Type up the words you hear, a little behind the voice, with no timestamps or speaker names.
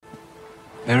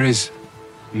There is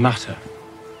matter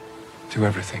to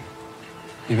everything,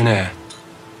 even air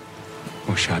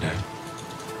or shadow.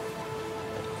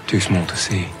 Too small to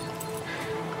see.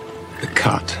 The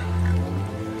cut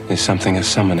is something a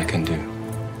summoner can do,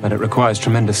 but it requires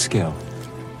tremendous skill.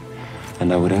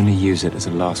 And I would only use it as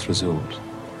a last resort.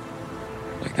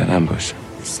 Like that ambush.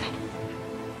 So,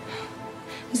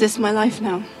 is this my life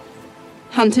now?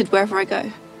 Hunted wherever I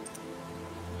go?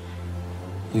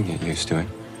 You get used to it.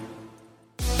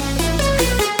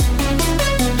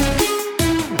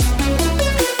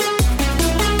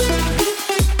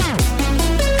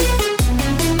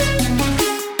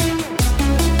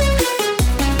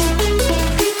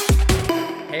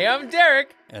 Hey, I'm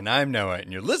Derek. And I'm Noah,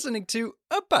 and you're listening to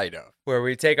A Bite Of, where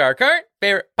we take our current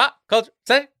favorite pop culture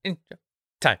set in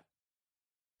time.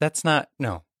 That's not,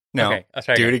 no. Okay, I'll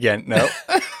try Do it again. No.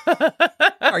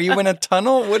 Are you in a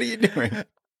tunnel? What are you doing?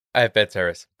 I have bed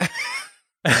service.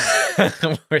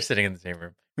 We're sitting in the same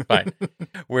room. Fine.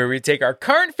 Where we take our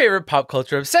current favorite pop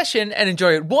culture obsession and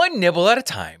enjoy it one nibble at a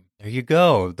time. There you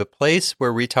go. The place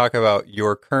where we talk about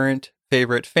your current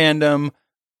favorite fandom.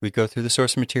 We go through the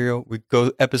source material. We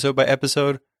go episode by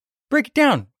episode. Break it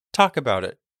down. Talk about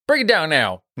it. Break it down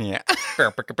now. Yeah.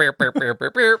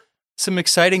 Hit Some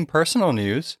exciting personal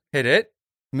news. it.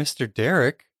 Mr.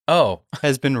 Derek Oh.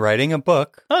 has been writing a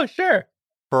book Oh, sure.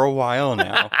 for a while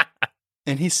now.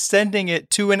 And he's sending it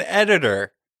to an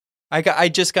editor. I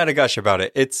just got to gush about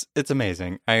it. It's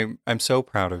amazing. I'm so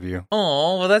proud of you.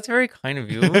 Oh, well, that's very kind of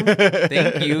you.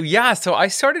 Thank you. Yeah, so I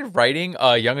started writing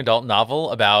a young adult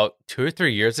novel about 2 or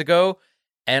 3 years ago,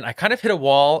 and I kind of hit a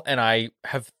wall, and I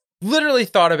have literally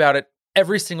thought about it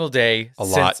every single day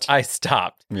since I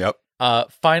stopped. Yep.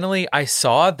 Finally, I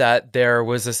saw that there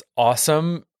was this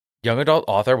awesome young adult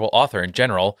author in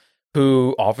general,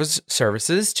 who offers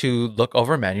services to look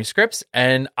over manuscripts,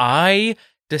 and I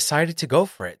decided to go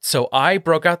for it. So I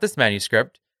broke out this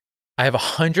manuscript. I have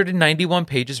 191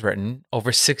 pages written,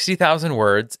 over 60,000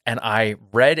 words, and I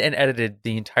read and edited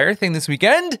the entire thing this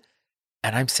weekend,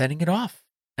 and I'm sending it off.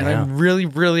 And Yeah. I'm really,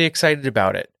 really excited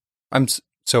about it. I'm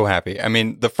so happy. I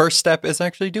mean, the first step is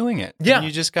actually doing it. Yeah. And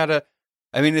you just got to,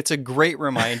 I mean, it's a great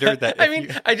reminder that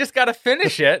I just got to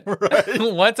finish it Right.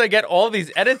 once I get all these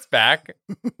edits back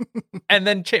and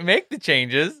then make the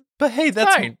changes. But hey,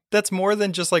 Fine. that's more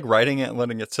than just like writing it and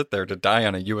letting it sit there to die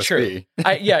on a USB. True.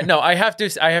 I have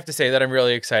to say that I'm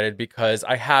really excited because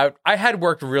I had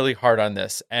worked really hard on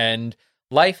this, and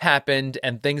life happened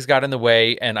and things got in the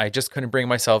way, and I just couldn't bring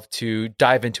myself to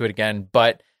dive into it again.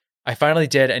 But I finally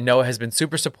did, and Noah has been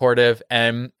super supportive,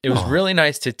 and it was really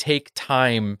nice to take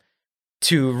time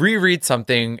to reread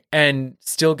something and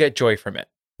still get joy from it.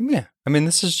 Yeah. I mean,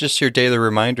 this is just your daily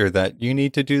reminder that you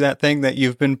need to do that thing that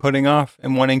you've been putting off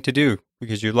and wanting to do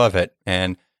because you love it.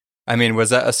 And I mean, was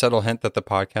that a subtle hint that the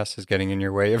podcast is getting in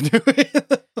your way of doing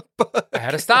it? I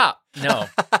had to stop. No,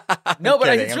 but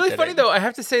it's really funny though. I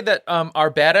have to say that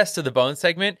our Badass to the Bone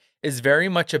segment is very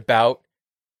much about,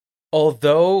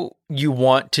 although you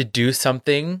want to do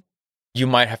something, you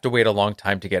might have to wait a long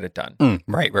time to get it done.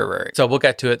 Right. So we'll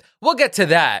get to it. We'll get to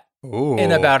that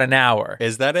in about an hour.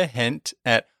 Is that a hint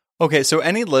at, okay, so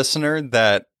any listener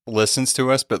that listens to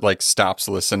us but like stops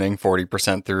listening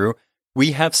 40% through,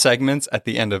 we have segments at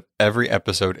the end of every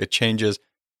episode. It changes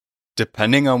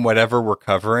depending on whatever we're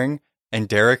covering. And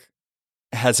Derek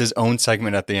has his own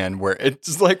segment at the end where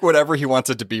it's like whatever he wants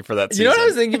it to be for that season. You know what I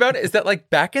was thinking about? Is that like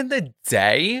back in the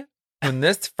day when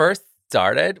this first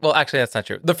started, well, actually, that's not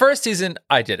true. The first season,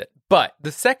 I did it. But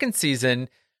the second season,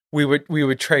 we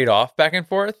would trade off back and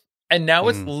forth. And now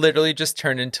it's literally just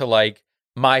turned into like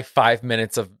my 5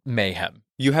 minutes of mayhem.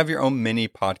 You have your own mini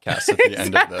podcast at the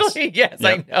end of this. Yes,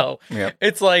 Yep. I know. Yep.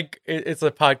 It's like, it's a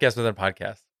podcast within a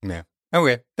podcast. Yeah.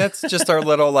 Okay. That's just our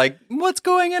little like, what's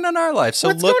going in our life? So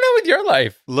What's going on with your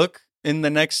life? Look in the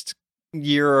next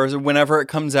year or whenever it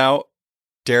comes out,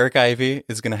 Derek Ivey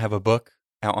is going to have a book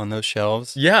out on those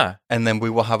shelves. Yeah. And then we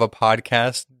will have a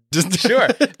podcast. Sure.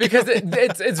 Because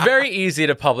it's very easy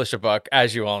to publish a book,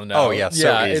 as you all know. Oh, yeah.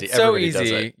 So easy. It's so Everybody does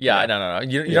easy. it. Yeah. Yeah. No.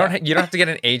 You don't have to get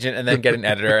an agent and then get an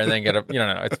editor and then get a,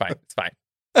 no. It's fine. It's fine.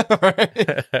 All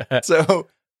right. So,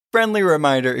 friendly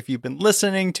reminder, if you've been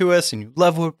listening to us and you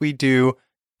love what we do,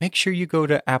 make sure you go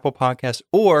to Apple Podcasts,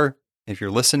 or if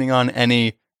you're listening on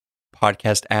any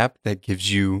podcast app that gives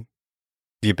you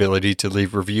the ability to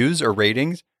leave reviews or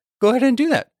ratings, go ahead and do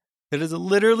that. It is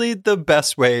literally the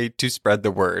best way to spread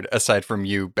the word, aside from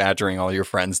you badgering all your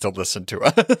friends to listen to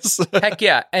us. Heck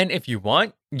yeah. And if you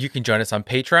want, you can join us on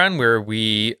Patreon, where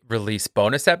we release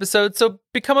bonus episodes. So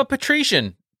become a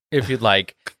patrician if you'd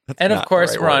like. And of not the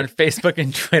course, right we're on word. Facebook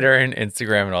and Twitter and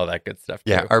Instagram and all that good stuff.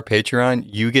 Yeah, too. our Patreon,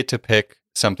 you get to pick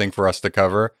something for us to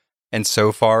cover. And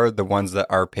so far, the ones that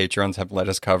our patrons have let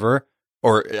us cover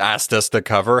or asked us to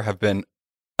cover have been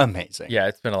amazing. Yeah,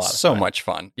 it's been a lot of so fun. much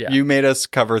fun. Yeah. You made us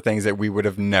cover things that we would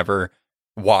have never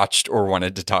watched or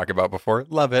wanted to talk about before.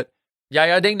 Love it.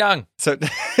 Yeah, ding dong. So,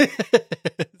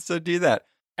 so do that.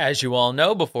 As you all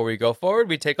know, before we go forward,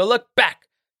 we take a look back.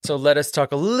 So let us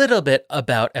talk a little bit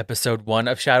about episode 1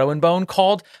 of Shadow and Bone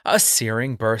called A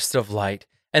Searing Burst of Light.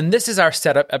 And this is our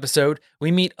setup episode. We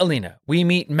meet Alina. We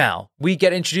meet Mal. We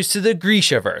get introduced to the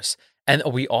Grishaverse. And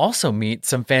we also meet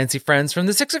some fancy friends from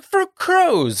the Six of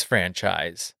Crows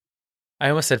franchise. I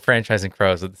almost said franchise and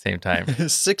crows at the same time.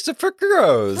 Six of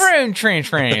Crows. French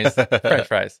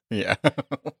fries. Yeah.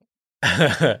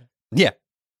 Yeah.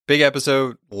 Big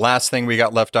episode. Last thing we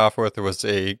got left off with was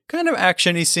a kind of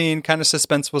action-y scene, kind of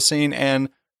suspenseful scene, and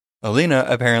Alina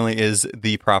apparently is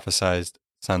the prophesized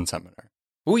Sun Summoner.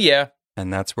 Oh, yeah.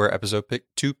 And that's where episode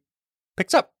 2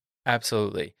 picks up.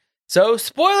 Absolutely. So,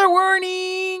 spoiler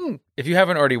warning! If you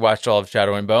haven't already watched all of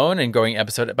Shadow and Bone and going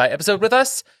episode by episode with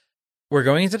us, we're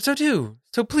going into episode 2.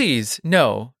 So please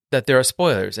know that there are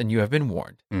spoilers and you have been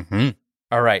warned. Mm-hmm.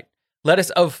 All right. Let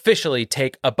us officially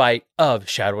take a bite of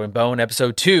Shadow and Bone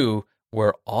episode 2.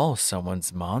 We're all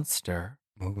someone's monster.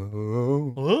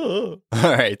 Whoa.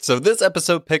 All right. So this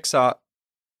episode picks up.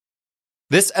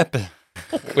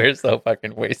 We're so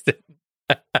fucking wasted.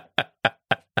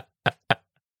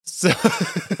 So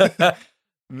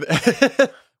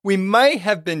we might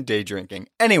have been day drinking.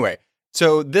 Anyway,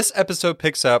 so this episode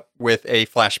picks up with a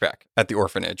flashback at the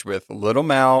orphanage with little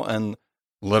Mal and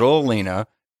little Alina.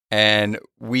 And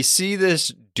we see this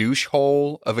douche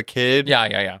hole of a kid.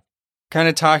 Yeah. Kind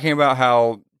of talking about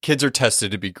how kids are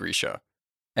tested to be Grisha.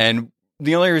 And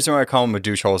the only reason why I call him a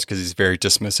douche hole is because he's very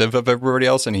dismissive of everybody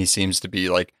else. And he seems to be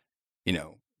like, you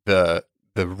know, the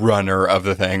runner of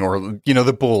the thing, or, you know,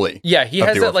 the bully. Yeah, he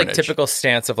has that like orphanage. typical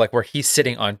stance of like where he's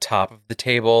sitting on top of the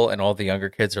table and all the younger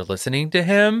kids are listening to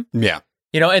him. Yeah.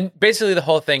 You know, and basically the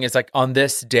whole thing is like on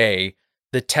this day,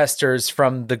 the testers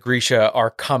from the Grisha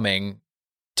are coming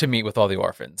to meet with all the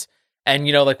orphans. And,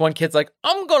 you know, like one kid's like,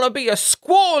 I'm going to be a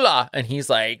squaller. And he's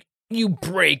like, you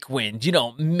break wind. You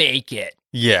don't make it.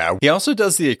 Yeah. He also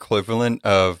does the equivalent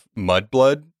of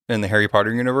Mudblood in the Harry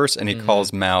Potter universe, and he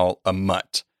calls Mal a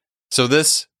mutt. So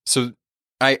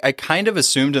I kind of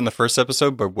assumed in the first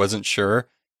episode, but wasn't sure.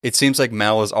 It seems like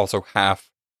Mal is also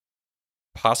half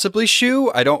possibly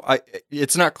Shu.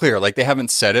 It's not clear. Like they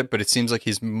haven't said it, but it seems like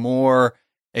he's more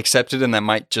accepted, and that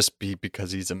might just be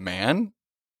because he's a man.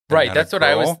 Right. That's what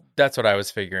I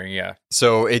was figuring. Yeah.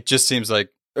 So it just seems like,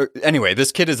 anyway,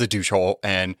 this kid is a douchehole.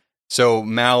 And so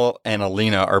Mal and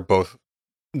Alina are both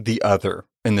the other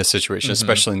in this situation,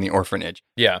 especially in the orphanage.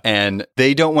 Yeah. And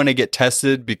they don't want to get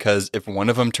tested because if one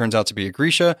of them turns out to be a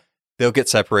Grisha, they'll get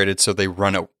separated. So they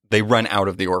run out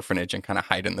of the orphanage and kind of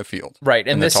hide in the field. Right.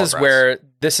 And this is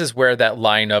where that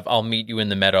line of I'll meet you in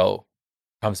the meadow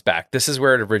comes back. This is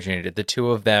where it originated. The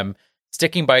two of them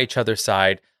sticking by each other's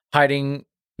side, hiding,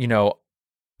 you know,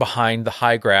 behind the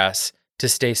high grass to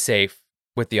stay safe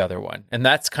with the other one. And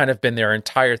that's kind of been their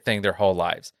entire thing their whole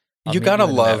lives. You gotta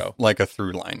love like a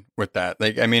through line with that.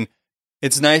 Like, I mean,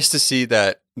 it's nice to see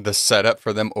that the setup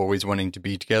for them always wanting to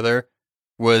be together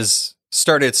was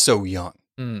started so young,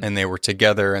 and they were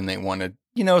together and they wanted,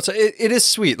 you know, it is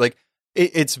sweet. Like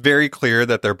it's very clear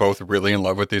that they're both really in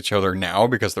love with each other now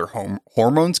because their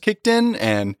hormones kicked in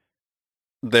and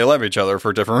they love each other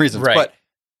for different reasons. Right. But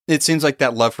it seems like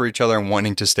that love for each other and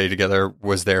wanting to stay together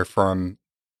was there from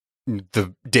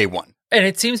the day one. And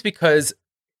it seems because,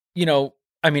 you know,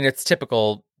 I mean, it's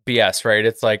typical BS, right?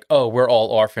 It's like, oh, we're all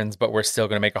orphans, but we're still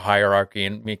going to make a hierarchy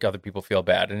and make other people feel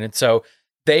bad. And so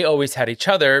they always had each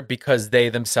other because they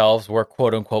themselves were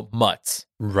quote unquote mutts.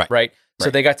 Right. So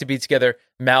they got to be together.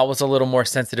 Mal was a little more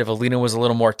sensitive. Alina was a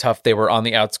little more tough. They were on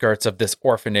the outskirts of this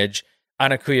orphanage.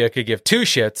 Anakuya could give two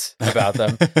shits about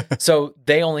them. So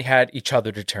they only had each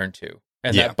other to turn to.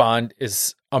 And that bond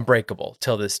is unbreakable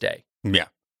till this day. Yeah.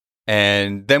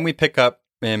 And then we pick up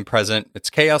in present.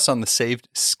 It's chaos on the saved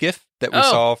skiff that we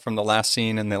saw from the last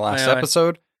scene in the last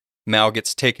episode. Mal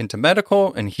gets taken to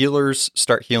medical and healers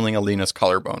start healing Alina's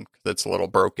collarbone because it's a little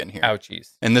broken here.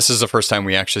 Ouchies. And this is the first time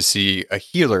we actually see a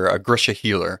healer, a Grisha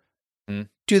healer,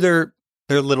 do their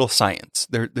little science.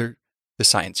 Their the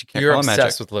science. You can't You're call it magic. You're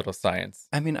obsessed with little science.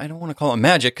 I mean, I don't want to call it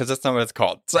magic because that's not what it's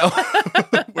called. So,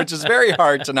 which is very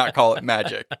hard to not call it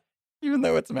magic, even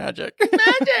though it's magic.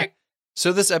 Magic.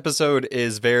 So this episode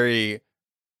is very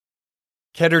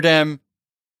Ketterdam,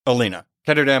 Alina.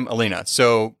 Ketterdam, Alina.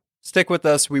 So stick with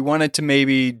us. We wanted to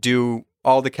maybe do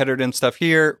all the Ketterdam stuff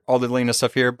here, all the Alina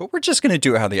stuff here, but we're just going to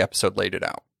do it how the episode laid it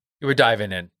out. We're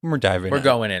diving in. We're diving in. We're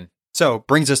going in. So,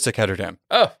 brings us to Ketterdam.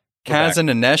 Oh, we're Kaz back. and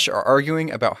Inesh are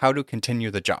arguing about how to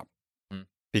continue the job. Hmm.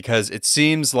 Because it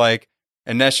seems like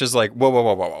Inesh is like,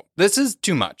 whoa. This is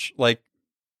too much. Like,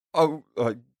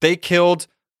 they killed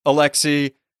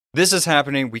Alexei. This is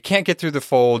happening. We can't get through the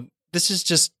fold. This is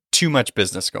just too much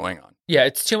business going on. Yeah,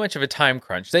 it's too much of a time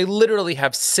crunch. They literally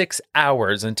have 6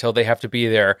 hours until they have to be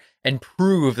there and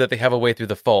prove that they have a way through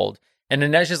the fold. And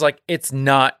Inesh is like, it's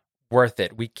not worth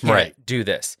it. We can't do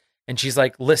this. And she's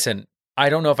like, listen, I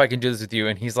don't know if I can do this with you.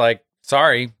 And he's like,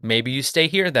 sorry, maybe you stay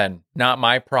here then. Not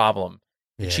my problem.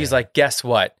 And she's like, guess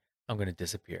what? I'm going to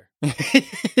disappear.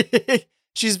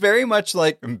 She's very much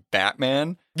like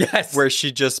Batman. Yes. Where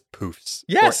she just poofs.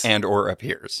 Yes. Or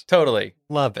appears. Totally.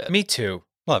 Love it. Me too.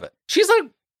 Love it.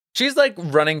 She's like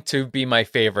running to be my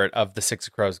favorite of the Six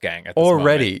of Crows gang at this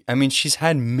Already. moment. I mean, she's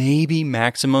had maybe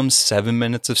maximum 7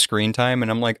 minutes of screen time.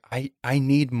 And I'm like, I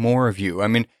need more of you. I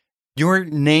mean, your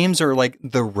names are like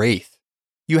the Wraith.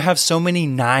 You have so many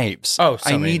knives. Oh, so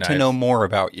I many need to knives. know more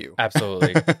about you.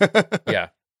 Absolutely. Yeah.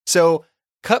 So,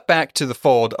 cut back to the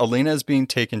fold. Alina is being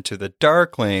taken to the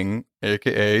Darkling,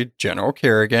 aka General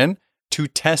Kerrigan, to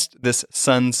test this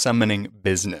sun summoning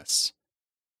business.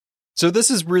 So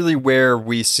this is really where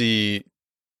we see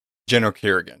General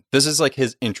Kerrigan. This is like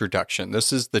his introduction.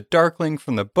 This is the Darkling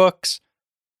from the books.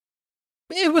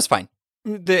 It was fine.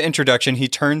 The introduction, he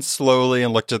turned slowly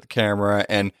and looked at the camera,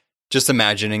 and just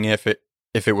imagining if it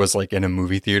was like in a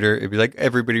movie theater, it'd be like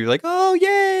everybody would be like, oh,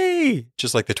 yay!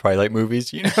 Just like the Twilight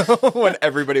movies, you know, when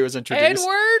everybody was introduced.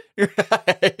 Edward!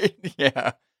 Right?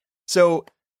 Yeah. So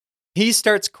he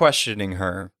starts questioning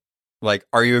her, like,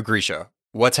 are you a Grisha?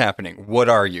 What's happening? What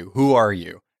are you? Who are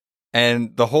you?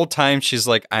 And the whole time she's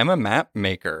like, I'm a map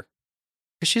maker.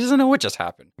 Because she doesn't know what just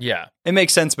happened. Yeah. It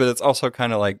makes sense, but it's also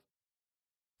kind of like,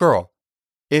 girl,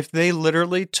 if they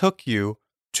literally took you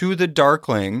to the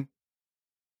Darkling,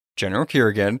 General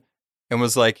Kerrigan, and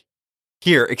was like,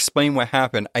 here, explain what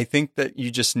happened, I think that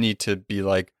you just need to be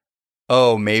like,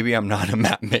 oh, maybe I'm not a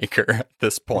map maker at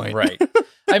this point. Right.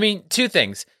 I mean, two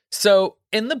things. So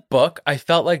in the book, I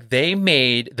felt like they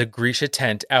made the Grisha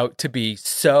tent out to be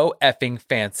so effing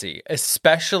fancy,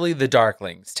 especially the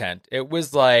Darklings tent. It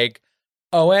was like,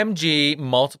 OMG,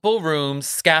 multiple rooms,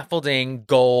 scaffolding,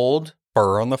 gold,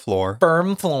 Fur on the floor.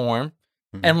 firm floor.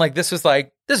 Mhm. And like, this was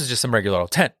just some regular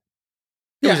old tent.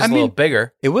 It was just a little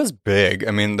bigger. It was big.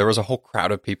 I mean, there was a whole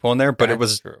crowd of people in there, but it That's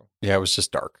was, true. yeah, it was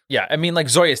just dark. Yeah. I mean, like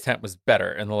Zoya's tent was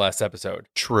better in the last episode.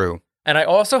 True. And I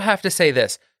also have to say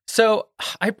this. So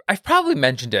I've probably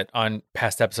mentioned it on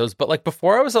past episodes, but like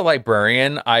before I was a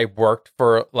librarian, I worked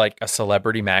for like a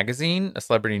celebrity magazine, a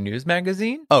celebrity news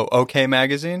magazine. Oh, OK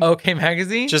Magazine? OK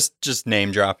Magazine. Just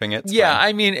name dropping it. It's yeah, fine.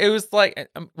 I mean, it was like,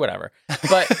 whatever.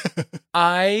 But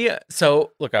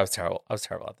look, I was terrible. I was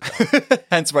terrible at that.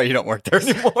 Hence why you don't work there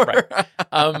anymore.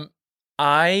 Right.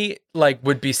 I like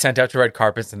would be sent out to red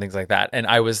carpets and things like that. And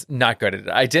I was not good at it.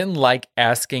 I didn't like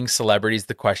asking celebrities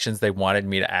the questions they wanted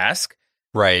me to ask.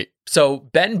 Right. So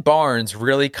Ben Barnes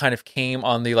really kind of came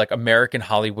on the like American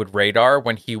Hollywood radar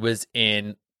when he was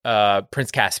in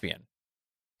Prince Caspian.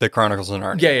 The Chronicles of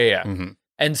Narnia. Yeah. Mhm.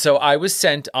 And so I was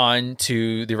sent on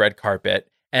to the red carpet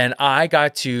and I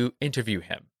got to interview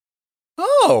him,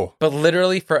 Oh, but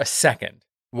literally for a second.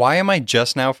 why am I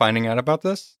just now finding out about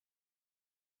this?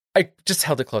 I just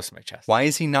held it close to my chest. Why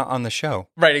is he not on the show?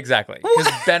 Right, exactly.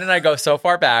 Because Ben and I go so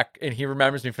far back and he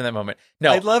remembers me from that moment.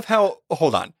 No, I love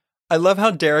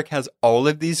how Derek has all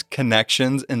of these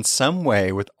connections in some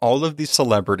way with all of these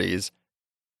celebrities,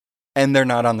 and they're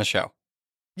not on the show.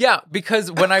 yeah,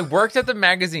 because when I worked at the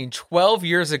magazine 12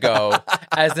 years ago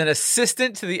as an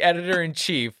assistant to the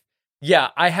editor-in-chief, yeah,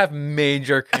 I have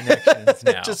major connections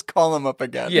now. Just call him up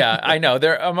again. Yeah, I know.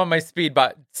 I'm on my speed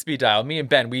dial. Me and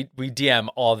Ben, we DM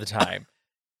all the time.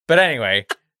 But anyway,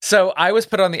 so I was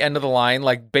put on the end of the line,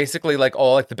 like basically like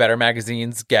all like the better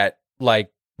magazines get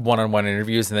like one-on-one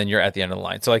interviews and then you're at the end of the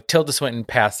line. So like Tilda Swinton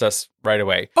passed us right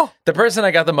away. Oh. The person I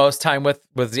got the most time with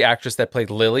was the actress that played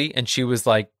Lily, and she was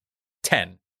like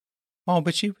 10. Oh,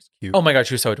 but she was cute. Oh my God,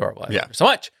 she was so adorable. I Yeah. love her so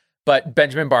much. But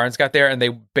Benjamin Barnes got there and they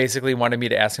basically wanted me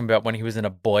to ask him about when he was in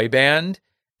a boy band.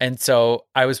 And so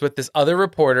I was with this other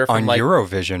reporter from on like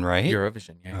Eurovision, right?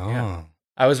 Eurovision. Yeah, Oh. yeah.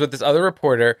 I was with this other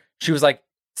reporter. She was like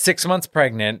 6 months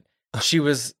pregnant. She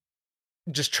was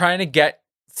just trying to get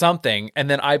something. And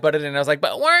then I butted in and I was like,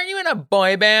 but weren't you in a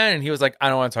boy band? And he was like, I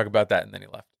don't want to talk about that. And then he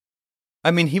left.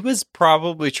 I mean, he was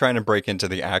probably trying to break into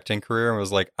the acting career and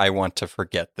was like, I want to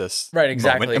forget this. Right,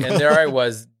 exactly. moment in And my there I life.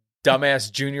 was,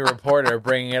 dumbass junior reporter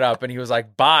bringing it up. And he was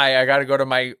like, bye, I got to go to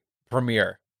my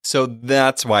premiere. So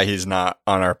that's why he's not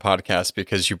on our podcast,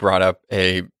 because you brought up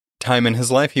a time in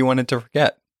his life he wanted to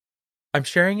forget. I'm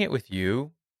sharing it with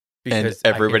you because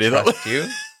everybody I that can trust you,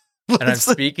 and I'm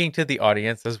speaking to the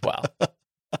audience as well.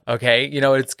 Okay,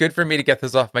 it's good for me to get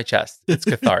this off my chest. It's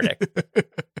cathartic.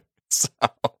 So.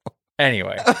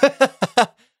 Anyway.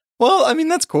 Well, I mean,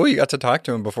 that's cool. You got to talk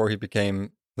to him before he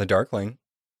became the Darkling.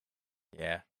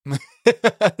 Yeah.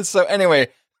 So anyway,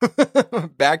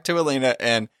 back to Alina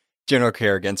and General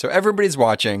Kerrigan. So everybody's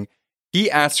watching.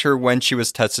 He asked her when she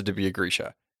was tested to be a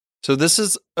Grisha. So this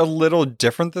is a little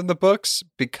different than the books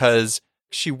because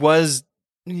she was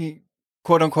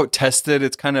quote unquote tested.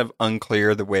 It's kind of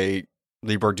unclear the way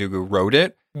Leigh Bardugo wrote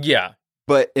it. Yeah.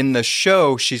 But in the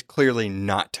show, she's clearly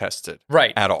not tested.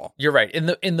 Right. At all. You're right. In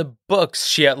the books,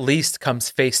 she at least comes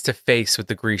face to face with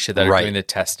the Grisha that are doing the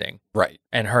testing. Right.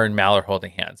 And her and Mal are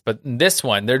holding hands. But in this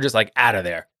one, they're just like out of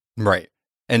there. Right.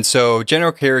 And so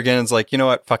General Kerrigan's like, you know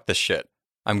what? Fuck this shit.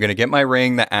 I'm going to get my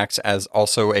ring that acts as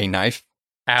also a knife.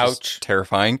 Ouch. Just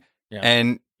terrifying. Yeah.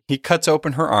 And he cuts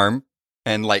open her arm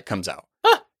and light comes out.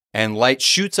 Ah! And light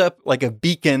shoots up like a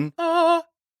beacon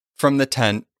from the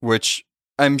tent, which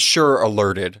I'm sure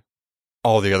alerted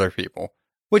all the other people,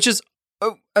 which is,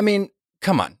 I mean,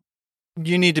 come on.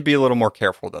 You need to be a little more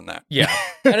careful than that. Yeah.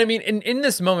 And I mean, in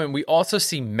this moment, we also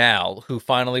see Mal, who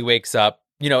finally wakes up,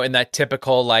 in that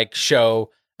typical like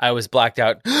show, I was blacked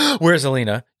out. Where's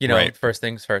Alina? Right. First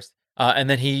things first. And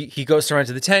then he goes to run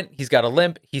to the tent. He's got a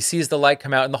limp. He sees the light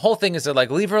come out. And the whole thing is they're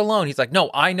like, leave her alone. He's like, no,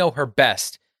 I know her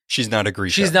best. She's not a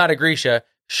Grisha. She's not a Grisha.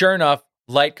 Sure enough,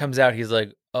 light comes out. He's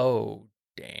like, oh,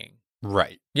 dang.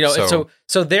 Right.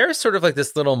 So there's sort of like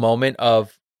this little moment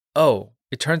of, oh,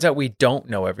 it turns out we don't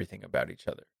know everything about each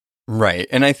other. Right.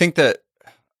 And I think that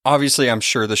obviously I'm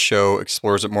sure the show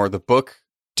explores it more. The book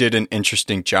did an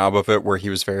interesting job of it where he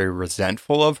was very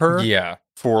resentful of her. Yeah.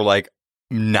 For like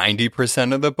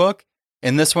 90% of the book.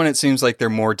 In this one, it seems like they're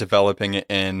more developing it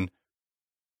in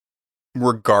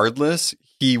regardless,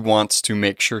 he wants to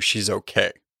make sure she's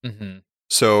okay. Mm-hmm.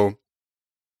 So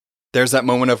there's that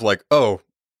moment of like, oh,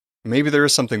 maybe there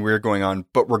is something weird going on,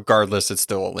 but regardless, it's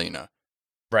still Alina.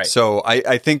 Right. So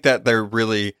I think that they're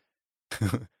really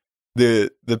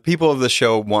the people of the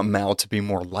show want Mal to be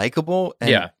more likable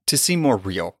and to seem more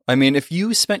real. I mean, if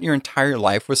you spent your entire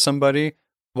life with somebody,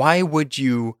 why would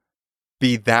you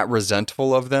be that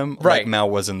resentful of them like Mal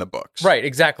was in the books? Right,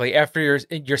 exactly. After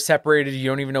you're separated, you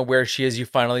don't even know where she is, you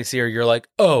finally see her, you're like,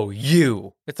 oh,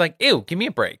 you. It's like, ew, give me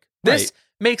a break. This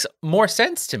makes more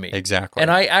sense to me. Exactly.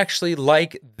 And I actually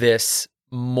like this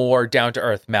more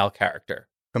down-to-earth Mal character.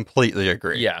 Completely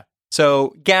agree. Yeah.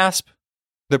 So, Gasp,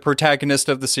 the protagonist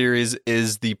of the series,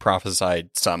 is the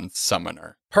prophesied sun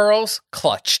summoner. Pearls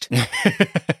clutched.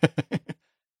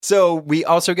 So, we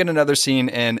also get another scene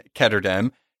in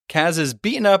Ketterdam. Kaz is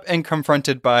beaten up and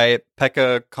confronted by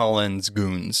Pekka Collins'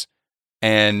 goons.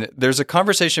 And there's a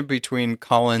conversation between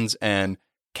Collins and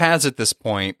Kaz at this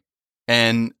point,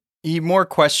 and he more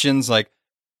questions like,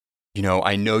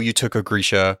 I know you took a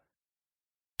Grisha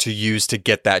to use to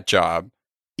get that job.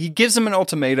 He gives him an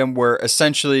ultimatum where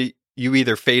essentially you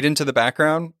either fade into the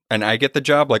background and I get the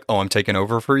job, like, oh, I'm taking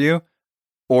over for you,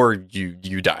 or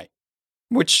you die.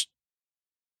 Which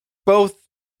both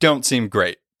don't seem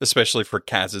great, especially for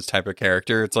Kaz's type of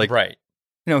character. It's like,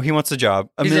 he wants a job.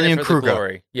 He's million in it for Kruger. the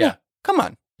glory. Yeah. Come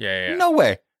on. Yeah. No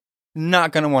way.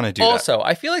 Not going to want to do that. Also,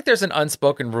 I feel like there's an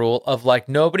unspoken rule of like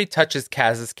nobody touches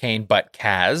Kaz's cane but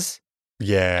Kaz.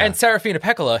 Yeah. And Serafina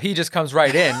Pekkala, he just comes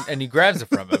right in and he grabs it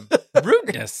from him.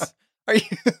 Rudeness. Are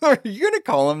you going to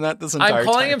call him that this entire time? I'm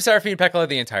calling him Serafina Pekkala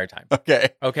the entire time.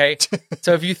 Okay.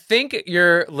 So if you think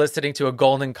you're listening to a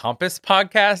Golden Compass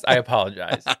podcast, I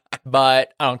apologize.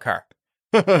 But I don't care.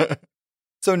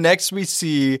 So next we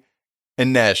see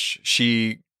Inesh.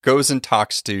 She goes and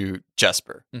talks to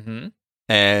Jesper. Mm-hmm.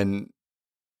 And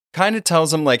kind of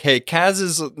tells him like, hey, Kaz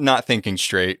is not thinking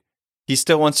straight. He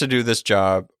still wants to do this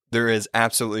job. There is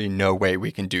absolutely no way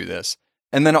we can do this.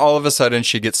 And then all of a sudden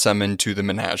she gets summoned to the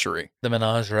menagerie. The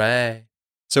menagerie.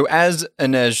 So as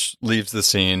Inej leaves the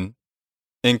scene,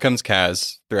 in comes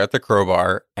Kaz. They're at the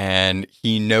crowbar and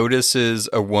he notices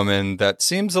a woman that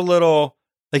seems a little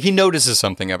like he notices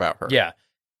something about her. Yeah.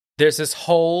 There's this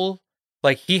whole,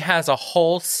 like he has a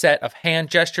whole set of hand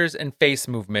gestures and face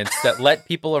movements that let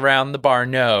people around the bar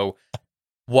know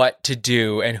what to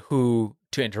do and who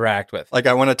to interact with. Like,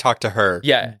 I want to talk to her.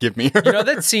 Yeah. Give me her. You know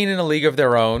that scene in A League of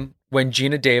Their Own when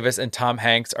Gina Davis and Tom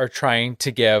Hanks are trying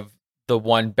to give the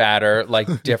one batter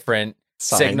like different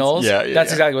signals? Yeah,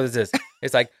 That's exactly what this is.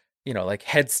 It's like, like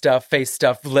head stuff, face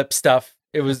stuff, lip stuff.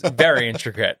 It was very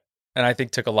intricate and I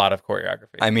think took a lot of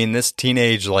choreography. I mean, this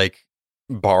teenage like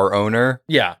bar owner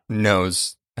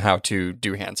knows how to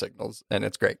do hand signals and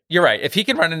it's great. You're right. If he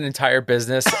can run an entire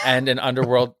business and an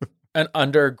underworld an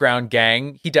underground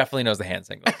gang, he definitely knows the hand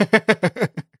signal.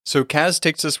 So Kaz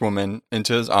takes this woman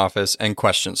into his office and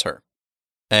questions her.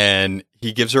 And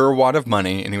he gives her a wad of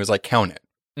money and he was like, count it.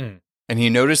 Mm. And he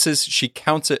notices she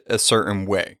counts it a certain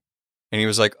way. And he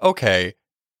was like, okay,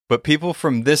 but people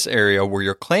from this area where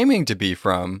you're claiming to be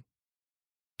from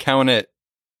count it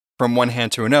from one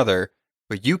hand to another,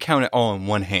 but you count it all in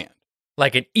one hand.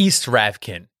 Like an East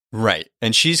Ravkin. Right.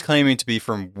 And she's claiming to be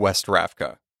from West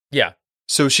Ravka. Yeah.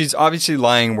 So she's obviously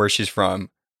lying where she's from.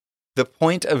 The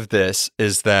point of this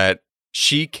is that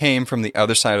she came from the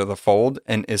other side of the fold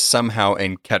and is somehow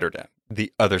in Ketterdam,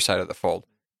 the other side of the fold.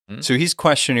 Mm. So he's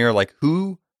questioning her, like,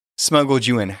 who smuggled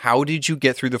you in? How did you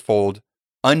get through the fold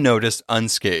unnoticed,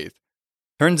 unscathed?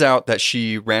 Turns out that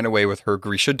she ran away with her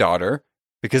Grisha daughter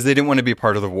because they didn't want to be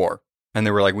part of the war. And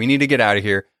they were like, we need to get out of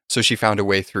here. So she found a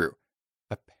way through.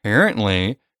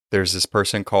 Apparently, there's this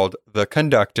person called the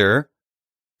conductor.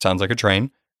 Sounds like a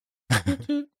train.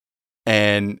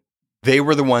 And they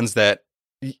were the ones that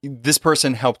this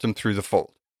person helped him through the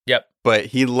fold. Yep. But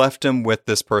he left him with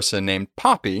this person named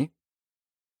Poppy.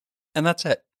 And that's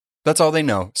it. That's all they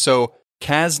know. So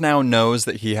Kaz now knows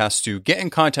that he has to get in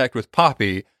contact with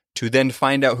Poppy to then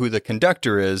find out who the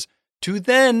conductor is, to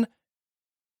then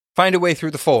find a way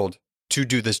through the fold to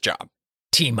do this job.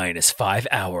 T-minus 5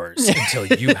 hours until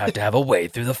you have to have a way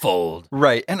through the fold.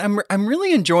 Right. And I'm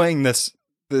really enjoying this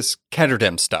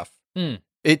Ketterdam stuff. Mm.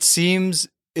 It seems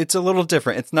it's a little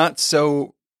different. It's not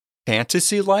so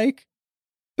fantasy-like,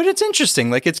 but it's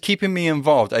interesting. Like, it's keeping me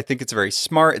involved. I think it's very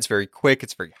smart. It's very quick.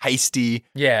 It's very heisty.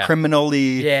 Yeah.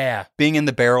 Criminally. Yeah. Being in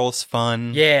the barrel's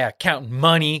fun. Yeah. Counting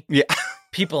money. Yeah.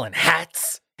 People in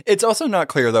hats. It's also not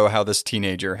clear, though, how this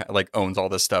teenager, like, owns all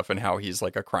this stuff and how he's,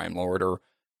 like, a crime lord or,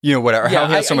 you know, whatever. How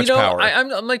he has so much power. I'm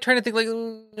like trying to think,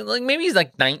 like maybe he's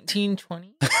like 19,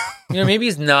 20. You know, maybe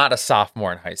he's not a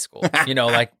sophomore in high school. You know,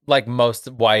 like most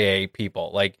YA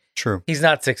people. Like, True. he's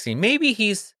not 16. Maybe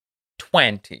he's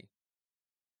 20.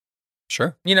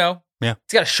 Sure. You know? Yeah.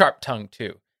 He's got a sharp tongue,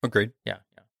 too. Agreed. Yeah.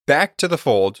 Back to the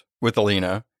fold with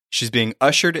Alina. She's being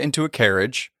ushered into a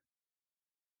carriage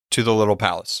to the little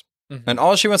palace. Mhm. And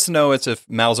all she wants to know is if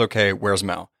Mal's okay, where's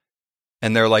Mal?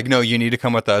 And they're like, no, you need to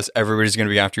come with us. Everybody's going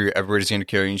to be after you. Everybody's going to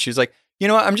kill you. And she's like, you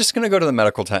know what? I'm just going to go to the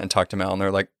medical tent and talk to Mal. And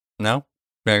they're like, no,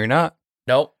 you're not.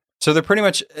 Nope. So they're pretty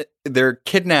much, they're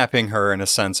kidnapping her in a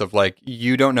sense of like,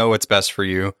 you don't know what's best for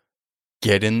you.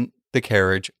 Get in the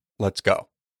carriage. Let's go.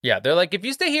 Yeah, they're like, if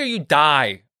you stay here, you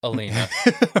die, Alina.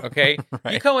 Okay?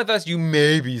 Right. You come with us, you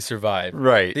maybe survive.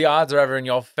 Right. The odds are ever in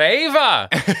your favor.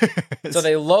 So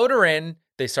they load her in,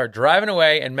 they start driving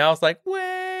away, and Mal's like,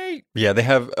 wait. Yeah, they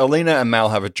have, Alina and Mal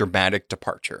have a dramatic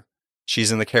departure.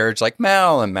 She's in the carriage like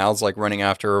Mal, and Mal's like running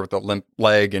after her with a limp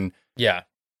leg, and Yeah.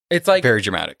 It's like very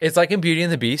dramatic. It's like in Beauty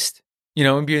and the Beast. You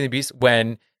know, in Beauty and the Beast,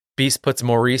 when Beast puts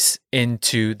Maurice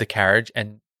into the carriage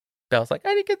and Belle's like,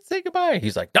 I didn't get to say goodbye.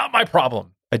 He's like, not my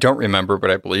problem. I don't remember, but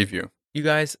I believe you. You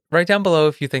guys, write down below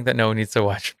if you think that no one needs to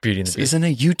watch Beauty and the This Beast. isn't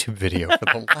a YouTube video for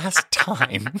the last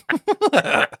time.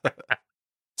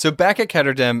 So back at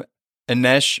Ketterdam,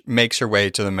 Inej makes her way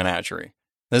to the menagerie.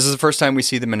 This is the first time we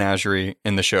see the menagerie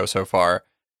in the show so far.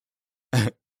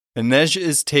 Inej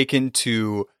is taken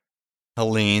to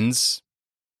Helene's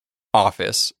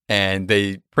office, and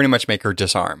they pretty much make her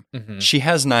disarm. Mhm. She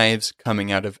has knives coming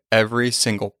out of every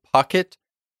single pocket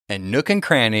and nook and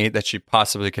cranny that she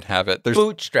possibly could have it. There's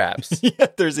Bootstraps. yeah,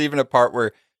 there's even a part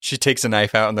where she takes a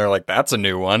knife out and they're like, that's a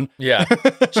new one. Yeah.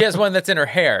 She has one that's in her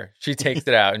hair. She takes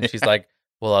it out and she's like,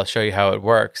 well, I'll show you how it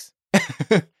works.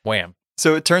 Wham.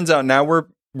 So it turns out now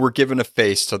we're given a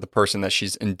face to the person that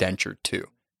she's indentured to.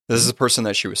 This is the person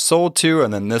that she was sold to,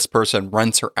 and then this person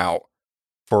rents her out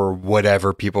for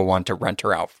whatever people want to rent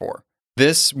her out for.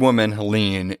 This woman,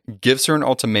 Helene, gives her an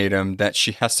ultimatum that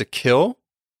she has to kill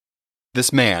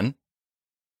this man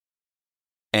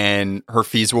and her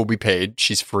fees will be paid.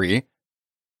 She's free.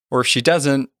 Or if she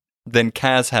doesn't, then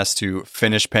Kaz has to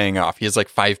finish paying off. He has like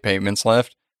 5 payments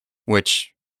left,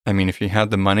 which, I mean, if he had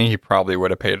the money, he probably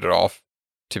would have paid it off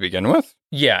to begin with.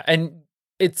 Yeah. And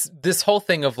it's this whole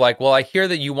thing of like, well, I hear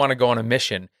that you want to go on a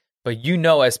mission, but you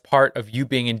know, as part of you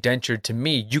being indentured to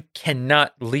me, you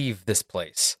cannot leave this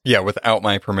place. Yeah, without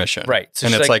my permission. Right. So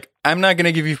And she's it's like, I'm not going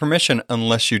to give you permission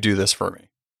unless you do this for me.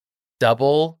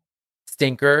 double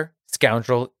stinker,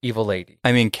 scoundrel, evil lady.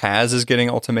 I mean, Kaz is getting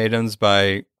ultimatums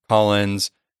by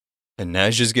Collins.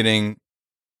 Inej is getting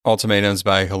ultimatums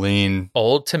by Helene.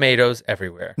 Old tomatoes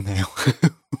everywhere.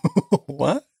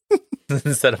 What?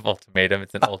 Instead of ultimatum,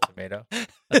 it's an ultimatum.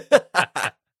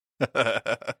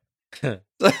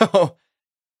 So,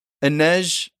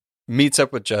 Inej meets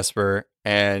up with Jesper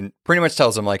and pretty much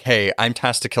tells him like, hey, I'm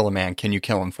tasked to kill a man. Can you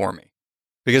kill him for me?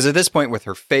 Because at this point, with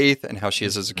her faith and how she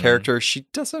is as a character, she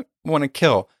doesn't want to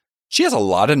kill. She has a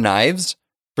lot of knives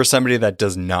for somebody that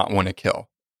does not want to kill.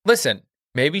 Listen,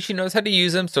 maybe she knows how to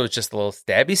use them, so it's just a little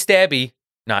stabby,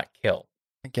 not kill.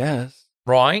 I guess.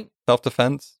 Right?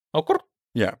 Self-defense? Okay.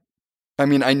 Yeah. I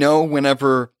mean, I know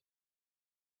whenever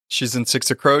she's in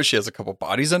Six of Crows, she has a couple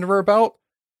bodies under her belt.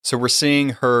 So we're seeing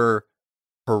her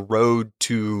road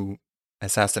to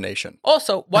assassination.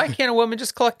 Also, why can't a woman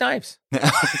just collect knives?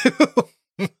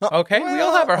 Okay, we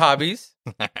all have our hobbies.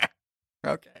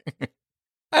 Okay.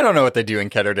 I don't know what they do in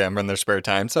Ketterdam in their spare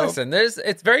time. So listen,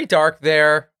 it's very dark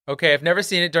there. Okay, I've never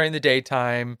seen it during the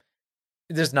daytime.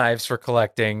 There's knives for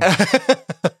collecting.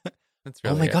 That's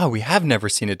really oh my it. God, we have never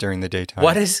seen it during the daytime.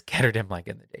 What is Ketterdam like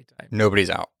in the daytime?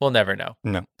 Nobody's out. We'll never know.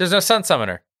 No. There's no sun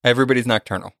summoner. Everybody's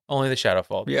nocturnal. Only the shadow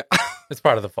fold. Yeah. It's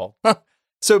part of the fold.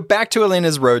 So back to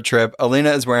Elena's road trip.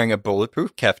 Elena is wearing a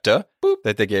bulletproof kefta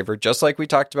that they gave her, just like we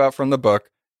talked about from the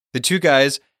book. The two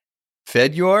guys,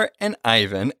 Fedyor and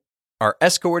Ivan, are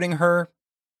escorting her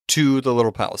to the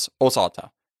little palace, Osalta.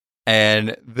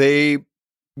 And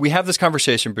we have this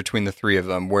conversation between the three of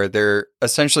them where they're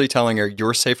essentially telling her,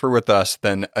 you're safer with us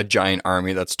than a giant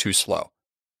army that's too slow.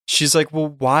 She's like, well,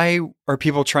 why are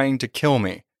people trying to kill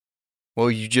me?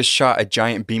 Well, you just shot a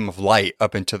giant beam of light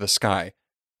up into the sky.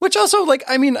 Which also, like,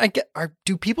 I mean,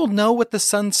 do people know what the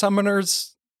Sun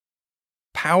Summoner's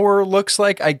power looks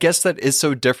like? I guess that is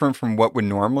so different from what would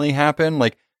normally happen.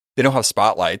 Like, they don't have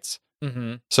spotlights.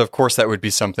 Mm-hmm. So, of course, that would be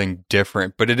something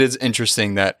different. But it is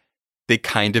interesting that they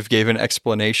kind of gave an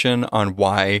explanation on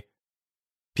why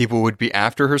people would be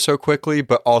after her so quickly.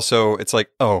 But also, it's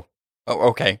like, oh,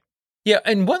 okay. Yeah,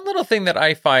 and one little thing that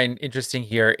I find interesting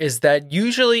here is that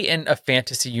usually in a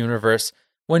fantasy universe,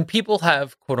 when people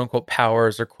have quote-unquote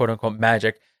powers or quote-unquote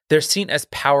magic, they're seen as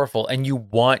powerful and you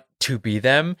want to be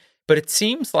them. But it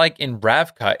seems like in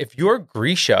Ravka, if you're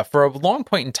Grisha, for a long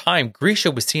point in time,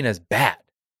 Grisha was seen as bad.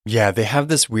 Yeah, they have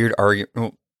this weird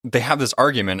argument. They have this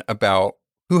argument about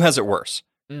who has it worse.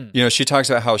 You know, she talks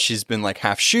about how she's been like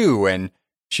half Shu and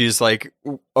she's like,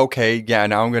 okay, yeah,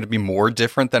 now I'm going to be more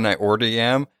different than I already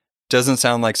am. Doesn't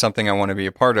sound like something I want to be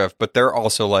a part of. But they're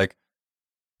also like,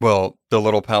 well, the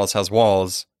little palace has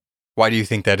walls. Why do you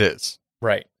think that is?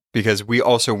 Right. Because we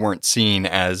also weren't seen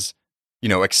as, you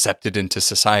know, accepted into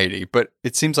society. But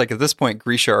it seems like at this point,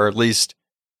 Grisha are at least,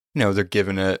 you know, they're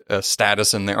given a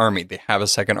status in the army. They have a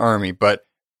second army. But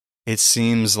it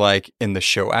seems like in the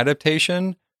show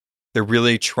adaptation, they're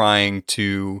really trying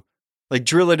to like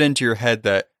drill it into your head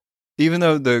that even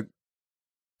though the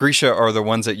Grisha are the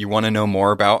ones that you want to know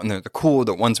more about and they're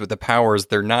the ones with the powers,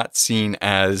 they're not seen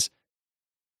as,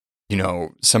 you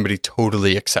know, somebody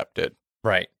totally accepted.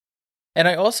 Right. And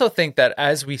I also think that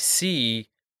as we see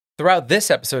throughout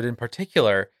this episode in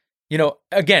particular, you know,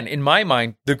 again, in my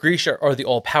mind, the Grisha are the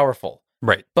all-powerful.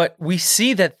 Right. But we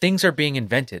see that things are being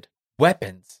invented.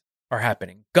 Weapons are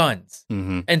happening. Guns.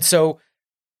 Mm-hmm. And so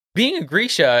being a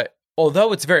Grisha,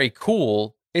 although it's very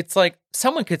cool, it's like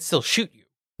someone could still shoot you.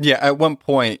 Yeah, at one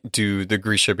point do the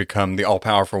Grisha become the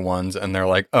all-powerful ones and they're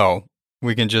like, oh,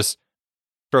 we can just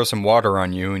throw some water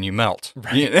on you and you melt.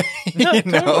 Right. No, you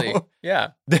know? totally.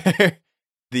 Yeah.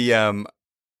 The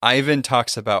Ivan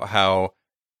talks about how,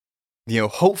 you know,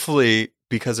 hopefully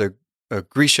because a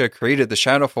Grisha created the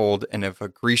Shadowfold and if a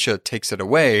Grisha takes it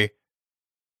away,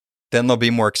 then they'll be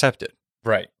more accepted.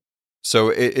 Right. So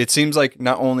it seems like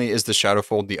not only is the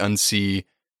Shadowfold, the Unsee,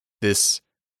 this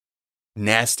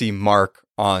nasty mark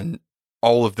on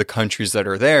all of the countries that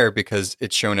are there because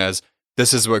it's shown as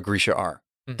this is what Grisha are.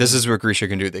 Mm-hmm. This is what Grisha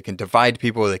can do. They can divide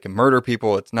people. They can murder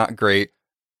people. It's not great.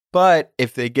 But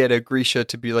if they get a Grisha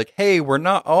to be like, hey, we're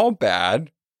not all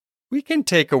bad. We can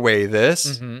take away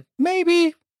this. Mm-hmm.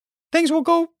 Maybe things will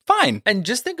go fine. And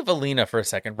just think of Alina for a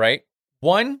second, right?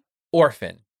 1,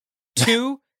 orphan.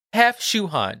 2, half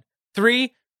Shuhan.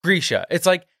 3, Grisha. It's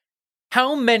like,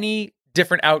 how many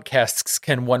different outcasts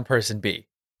can one person be?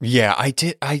 Yeah,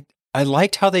 I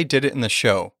liked how they did it in the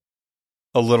show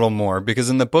a little more because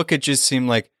in the book it just seemed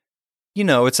like, you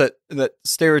know, it's that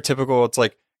stereotypical, it's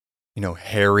like, you know,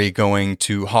 Harry going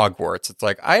to Hogwarts. It's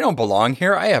like, I don't belong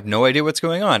here. I have no idea what's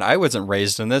going on. I wasn't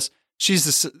raised in this.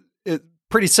 She's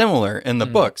pretty similar in the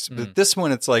books. But this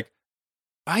one, it's like,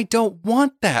 I don't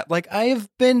want that. Like, I have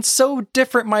been so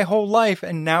different my whole life.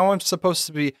 And now I'm supposed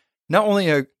to be not only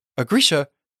a Grisha,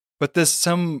 but this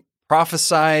some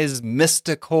prophesized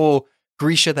mystical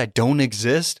Grisha that don't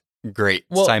exist. Great.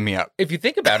 Well, sign me up. If you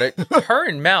think about it, her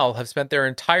and Mal have spent their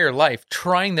entire life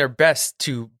trying their best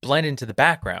to blend into the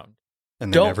background.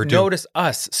 And they never don't do. notice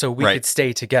us so we Right. could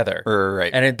stay together.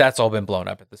 Right. And that's all been blown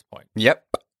up at this point. Yep.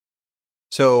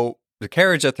 So the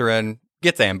carriage that they're in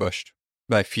gets ambushed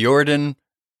by Fjorden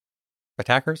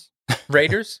attackers,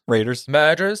 Raiders? raiders.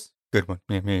 Murderers? Good one.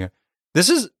 Yeah. This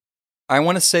is, I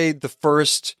want to say, the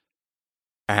first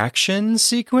action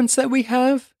sequence that we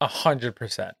have.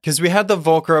 100%. Because we had the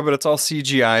Volcra, but it's all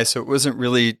CGI, so it wasn't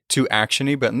really too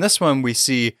actiony. But in this one, we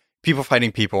see people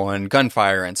fighting people and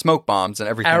gunfire and smoke bombs and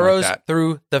everything Arrows like that.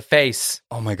 through the face.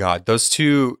 Oh my god, those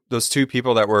two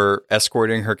people that were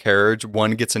escorting her carriage,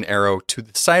 one gets an arrow to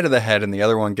the side of the head and the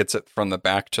other one gets it from the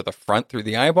back to the front through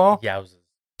the eyeball. Yowzers.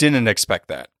 Didn't expect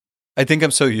that. I think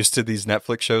I'm so used to these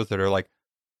Netflix shows that are like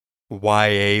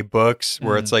YA books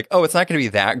where it's like, oh, it's not going to be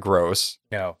that gross.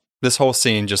 No, This whole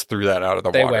scene just threw that out of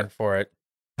the they water. went for it.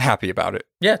 Happy about it.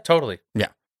 Yeah, totally.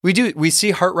 We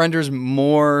see Heartrenders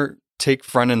more take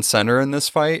front and center in this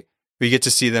fight. We get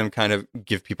to see them kind of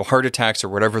give people heart attacks or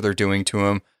whatever they're doing to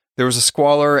them. There was a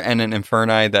Squalor and an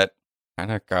Inferni that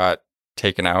kind of got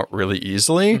taken out really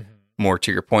easily. Mhm. More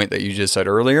to your point that you just said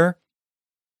earlier.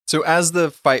 So as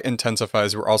the fight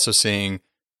intensifies, we're also seeing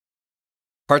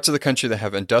parts of the country that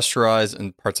have industrialized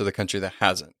and parts of the country that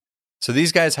hasn't. So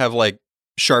these guys have like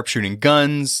sharpshooting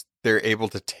guns. They're able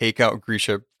to take out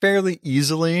Grisha fairly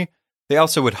easily. They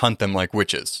also would hunt them like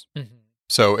witches. Mhm.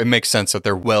 So it makes sense that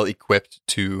they're well equipped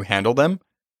to handle them.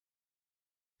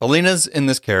 Alina's in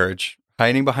this carriage,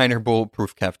 hiding behind her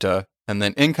bulletproof Kefta, and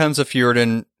then in comes a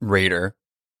Fjorden raider,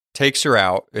 takes her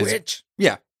out, Witch.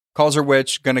 calls her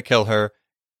witch, gonna kill her,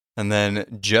 and then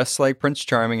just like Prince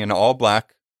Charming in all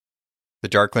black, the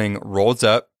Darkling rolls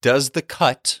up, does the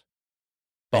cut,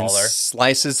 and Baller.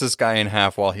 slices this guy in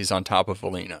half while he's on top of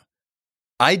Alina.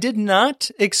 I did not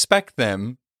expect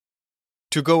them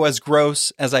to go as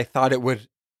gross as I thought it would,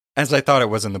 as I thought it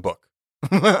was in the book.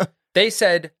 They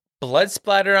said blood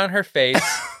splatter on her face.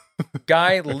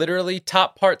 Guy literally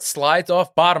top part slides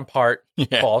off, bottom part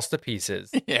Yeah. falls to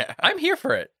pieces. Yeah. I'm here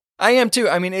for it. I am too.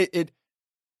 I mean,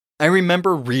 I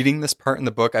remember reading this part in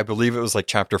the book. I believe it was like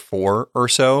chapter 4 or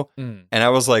so. Mm. And I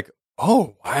was like,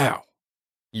 oh, wow.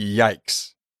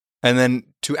 Yikes. And then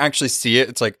to actually see it,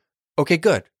 it's like, okay,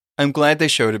 good. I'm glad they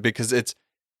showed it because it's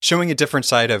showing a different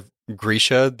side of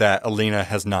Grisha that Alina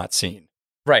has not seen.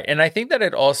 Right. And I think that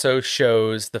it also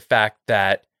shows the fact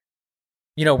that,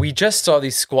 you know, we just saw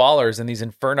these Squalors and these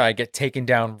Inferni get taken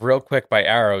down real quick by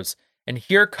arrows. And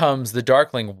here comes the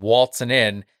Darkling waltzing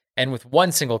in and with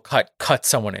one single cut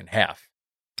someone in half.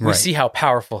 We Right. see how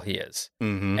powerful he is.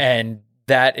 Mm-hmm. And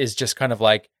that is just kind of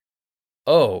like,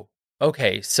 oh,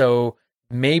 okay, so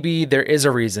maybe there is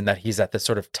a reason that he's at the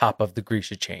sort of top of the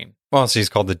Grisha chain. Well, so he's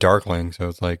called the Darkling, so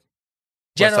it's like,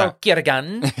 what's General that?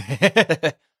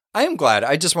 Kiragan. I am glad.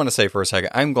 I just want to say for a second,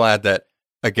 I'm glad that,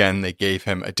 again, they gave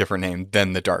him a different name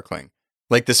than the Darkling.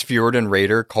 Like this Fjorden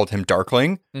Raider called him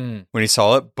Darkling Mm. when he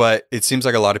saw it, but it seems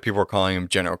like a lot of people are calling him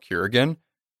General Kirigan.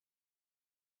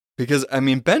 Because, I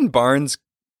mean, Ben Barnes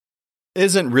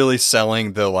isn't really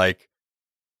selling the, like,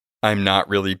 I'm not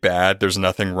really bad, there's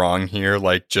nothing wrong here,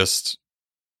 like, just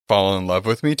fall in love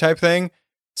with me type thing.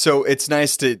 So it's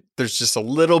nice there's just a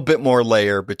little bit more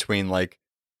layer between, like,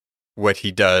 what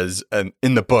he does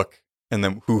in the book and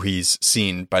then who he's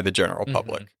seen by the general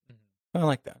public. Mhm. I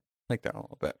like that. I like that a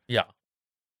little bit. Yeah.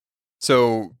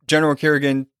 So General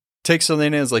Kirigan takes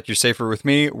Alina, is like, you're safer with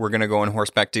me. We're going to go on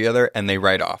horseback together. And they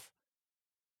ride off.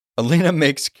 Alina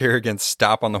makes Kirigan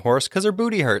stop on the horse because her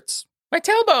booty hurts. My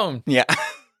tailbone. Yeah.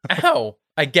 Ow.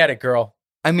 I get it, girl.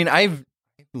 I mean, I've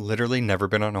literally never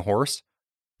been on a horse,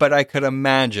 but I could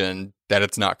imagine that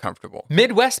it's not comfortable.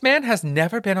 Midwest man has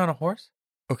never been on a horse?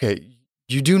 Okay.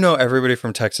 You do know everybody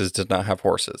from Texas did not have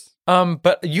horses.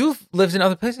 But you've lived in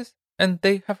other places and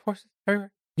they have horses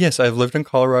everywhere. Yes, I've lived in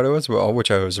Colorado as well,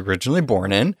 which I was originally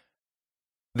born in.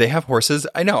 They have horses.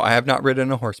 I know. I have not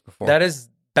ridden a horse before. That is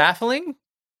baffling.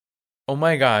 Oh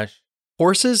my gosh.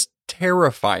 Horses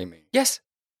terrify me. Yes,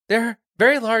 they're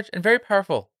very large and very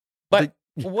powerful. But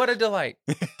what a delight.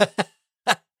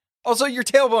 Also, your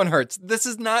tailbone hurts. This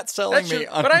is not selling That's me. true.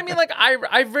 But I mean, like,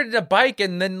 I've ridden a bike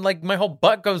and then, like, my whole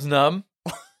butt goes numb.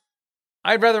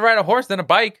 I'd rather ride a horse than a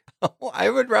bike. I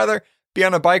would rather be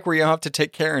on a bike where you don't have to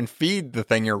take care and feed the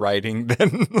thing you're riding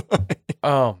than.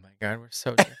 Oh my God, we're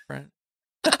so different.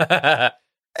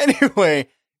 Anyway,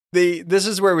 this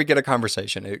is where we get a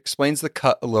conversation. It explains the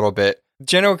cut a little bit.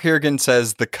 General Kirigan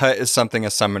says the cut is something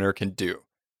a summoner can do.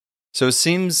 So it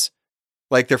seems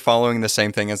like they're following the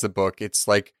same thing as the book. It's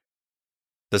like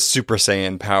the Super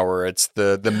Saiyan power. It's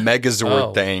the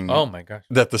Megazord thing Oh my gosh.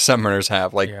 that the summoners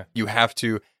have. Like, Yeah. you have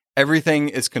to, everything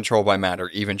is controlled by matter.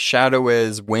 Even shadow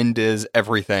is, wind is,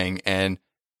 everything. And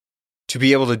to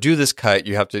be able to do this cut,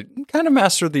 you have to kind of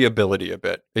master the ability a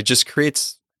bit. It just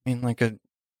creates, like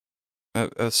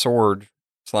a sword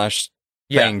slash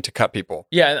thing to cut people.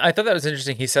 Yeah, and I thought that was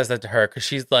interesting. He says that to her because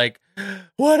she's like,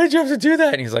 why did you have to do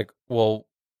that? And he's like, well,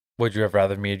 would you have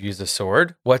rather me have used a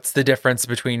sword? What's the difference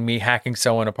between me hacking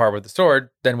someone apart with a sword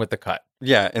than with the cut?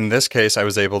 Yeah, in this case, I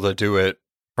was able to do it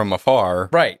from afar.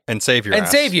 Right. And save your ass.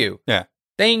 Save you. Yeah.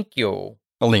 Thank you.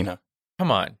 Alina.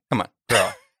 Come on.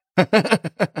 Girl.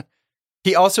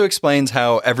 He also explains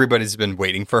how everybody's been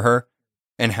waiting for her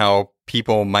and how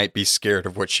people might be scared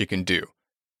of what she can do,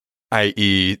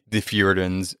 i.e. the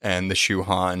Fjordans and the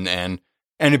Shuhan and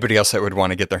anybody else that would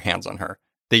want to get their hands on her.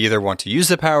 They either want to use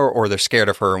the power or they're scared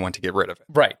of her and want to get rid of it.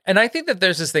 Right. And I think that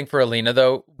there's this thing for Alina,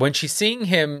 though, when she's seeing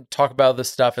him talk about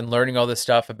this stuff and learning all this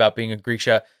stuff about being a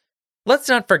Grisha, let's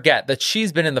not forget that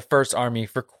she's been in the First Army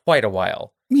for quite a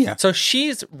while. Yeah. So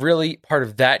she's really part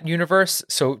of that universe.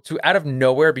 So to out of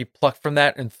nowhere be plucked from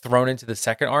that and thrown into the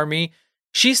Second Army,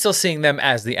 she's still seeing them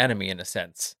as the enemy in a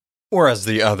sense. Or as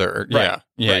the other. Right.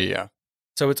 Yeah.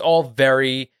 So it's all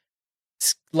very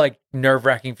like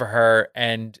nerve-wracking for her,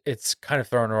 and it's kind of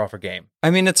throwing her off her game. I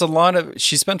mean, it's a lot of,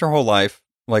 she spent her whole life,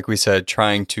 like we said,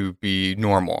 trying to be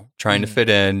normal, trying to fit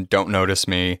in, don't notice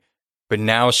me. But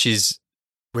now she's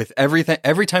with everything.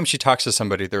 Every time she talks to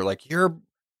somebody, they're like, you're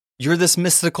this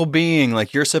mystical being.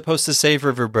 Like, you're supposed to save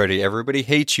everybody. Everybody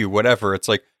hates you, whatever. It's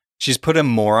like, she's put him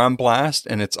more on blast,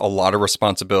 and it's a lot of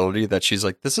responsibility that she's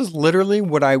like, this is literally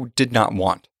what I did not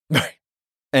want. Right.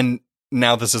 And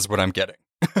now this is what I'm getting.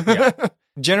 Yeah.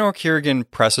 General Kerrigan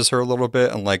presses her a little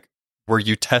bit and like, were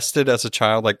you tested as a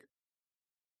child? Like,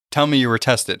 tell me you were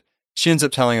tested. She ends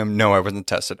up telling him, no, I wasn't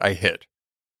tested. I hid.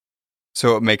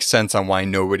 So it makes sense on why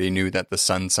nobody knew that the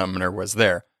Sun Summoner was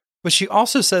there. But she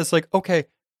also says, like, okay,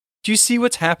 do you see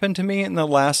what's happened to me in the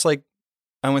last, like,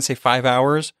 I want to say 5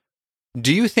 hours?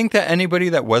 Do you think that anybody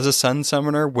that was a Sun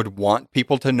Summoner would want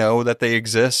people to know that they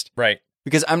exist? Right.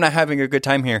 Because I'm not having a good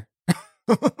time here.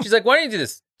 She's like, why don't you do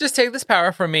this? Just take this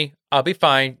power from me. I'll be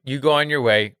fine. You go on your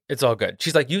way. It's all good.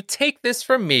 She's like, you take this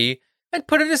from me and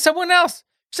put it to someone else.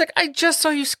 She's like, I just saw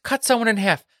you cut someone in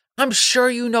half. I'm sure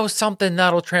you know something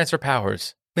that'll transfer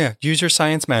powers. Yeah, use your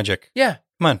science magic. Yeah.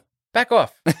 Come on. Back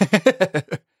off.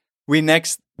 We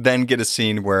next then get a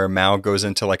scene where Mao goes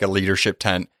into like a leadership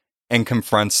tent and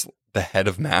confronts the head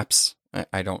of maps.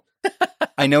 I don't...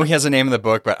 I know he has a name in the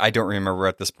book, but I don't remember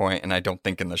at this point, and I don't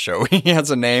think in the show he has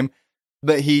a name.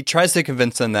 But he tries to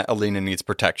convince them that Alina needs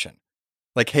protection.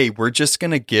 Like, hey, we're just going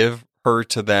to give her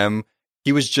to them.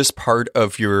 He was just part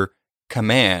of your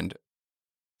command.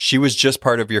 She was just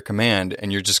part of your command,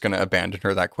 and you're just going to abandon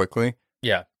her that quickly.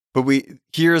 Yeah. But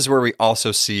here's where we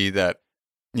also see that,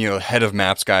 head of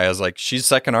maps guy is like, she's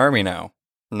Second Army now.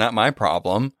 Not my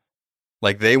problem.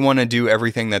 Like, they want to do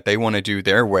everything that they want to do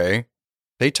their way.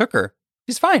 They took her.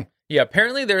 She's fine. Yeah,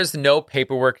 apparently there's no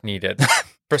paperwork needed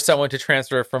for someone to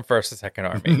transfer from First to Second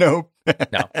Army. Nope.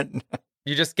 No.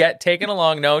 You just get taken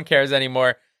along. No one cares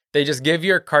anymore. They just give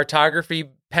your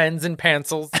cartography pens and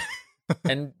pencils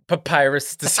and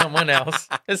papyrus to someone else.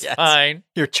 It's fine.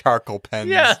 Your charcoal pens.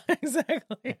 Yeah,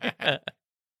 exactly.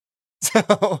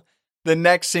 So the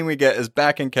next scene we get is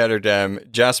back in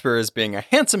Ketterdam. Jasper is being a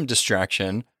handsome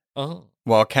distraction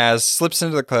while Kaz slips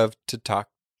into the club to talk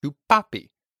to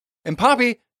Poppy. And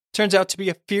Poppy turns out to be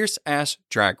a fierce-ass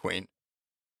drag queen.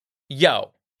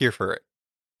 Yo. Here for it.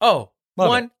 Oh, Love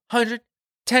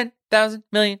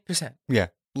 110,000,000,000%. Yeah.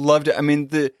 Loved it. I mean,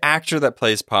 the actor that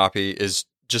plays Poppy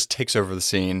just takes over the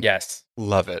scene. Yes.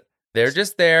 Love it. They're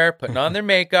just there, putting on their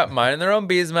makeup, minding their own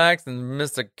beeswax, and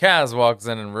Mr. Kaz walks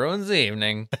in and ruins the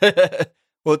evening.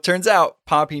 Well, it turns out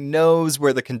Poppy knows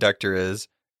where the conductor is,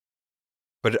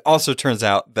 but it also turns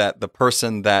out that the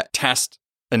person that tasked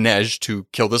Inej to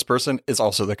kill this person is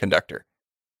also the conductor.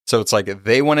 So it's like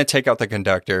they want to take out the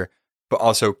conductor, but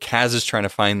also Kaz is trying to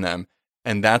find them.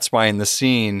 And that's why in the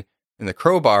scene in the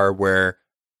crowbar where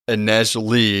Inej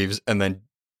leaves and then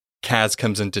Kaz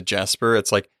comes into Jasper,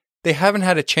 it's like they haven't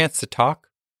had a chance to talk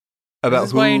about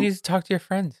This is why you need to talk to your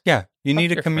friends. Yeah, you need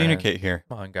to your communicate here.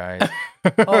 Come on, guys.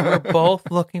 We're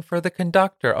both looking for the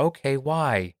conductor. Okay,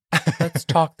 why? Let's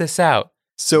talk this out.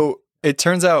 So it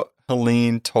turns out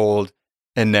Helene told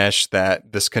Inej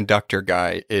that this conductor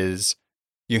guy is,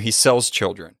 he sells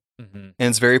children. Mm-hmm. And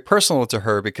it's very personal to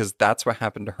her because that's what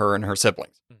happened to her and her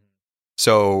siblings. Mm-hmm.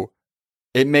 So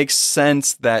it makes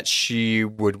sense that she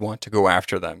would want to go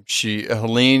after them.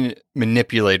 Helene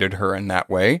manipulated her in that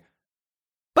way.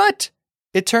 But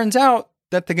it turns out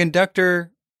that the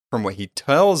conductor, from what he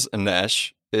tells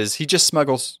Inej, is he just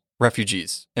smuggles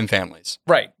refugees and families.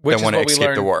 Right. Which that is want to what we escape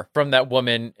learned the war. from that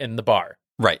woman in the bar.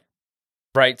 Right.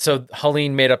 Right. So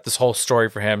Helene made up this whole story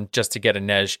for him just to get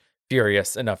Inej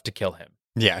furious enough to kill him.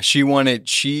 Yeah, she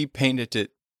painted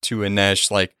it to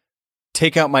Inej like,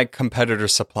 take out my competitor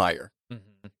supplier,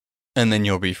 and then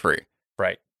you'll be free.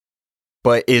 Right.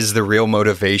 But is the real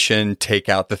motivation take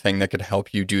out the thing that could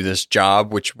help you do this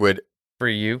job, which would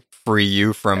free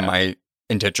you from my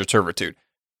indentured servitude?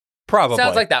 Probably.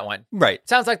 Sounds like that one. Right.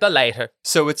 Sounds like the later.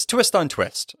 So it's twist on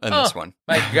twist in this one.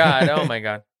 My God. Oh, my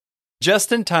God.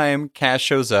 Just in time, Kaz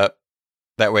shows up.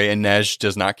 That way Inej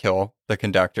does not kill the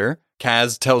conductor.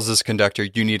 Kaz tells this conductor,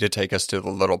 you need to take us to the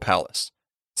Little Palace.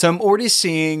 So I'm already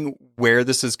seeing where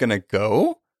this is going to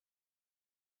go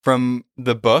from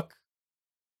the book.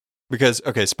 Because,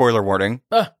 okay, spoiler warning.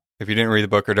 If you didn't read the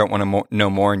book or don't want to know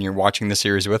more and you're watching the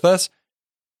series with us,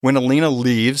 when Alina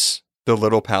leaves the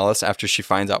Little Palace after she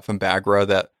finds out from Baghra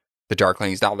that the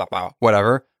Darklings, blah, blah, blah,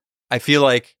 whatever, I feel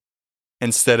like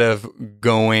instead of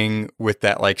going with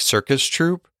that like circus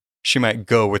troupe, she might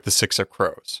go with the Six of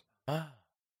Crows.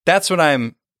 That's what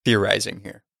I'm theorizing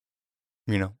here.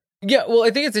 You know? Yeah, well, I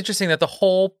think it's interesting that the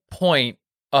whole point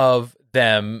of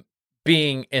them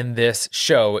being in this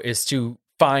show is to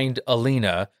find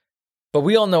Alina. But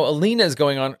we all know Alina is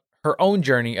going on her own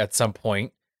journey at some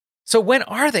point. So when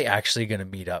are they actually going to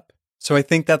meet up? So I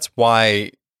think that's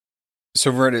why.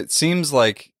 So Vern, it seems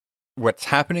like what's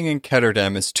happening in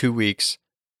Ketterdam is 2 weeks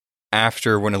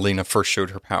after when Alina first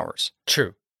showed her powers.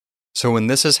 True. So when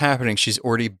this is happening, she's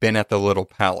already been at the Little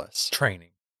Palace.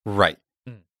 Training. Right.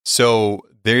 So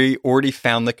they already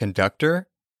found the conductor.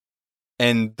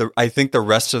 And I think the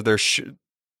rest of their,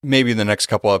 maybe the next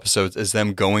couple episodes, is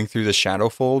them going through the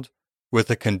Shadowfold with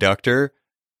the conductor.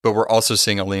 But we're also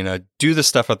seeing Alina do the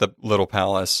stuff at the Little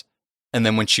Palace. And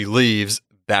then when she leaves,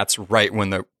 that's right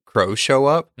when the Crows show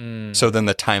up. So then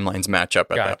the timelines match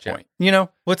up at that point. You know?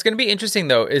 What's going to be interesting,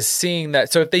 though, is seeing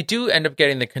that. So if they do end up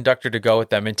getting the conductor to go with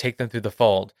them and take them through the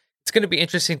fold, it's going to be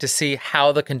interesting to see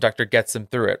how the conductor gets them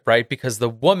through it, right? Because the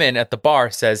woman at the bar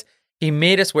says, he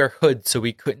made us wear hoods so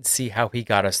we couldn't see how he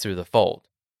got us through the fold.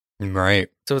 Right.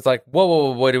 So it's like,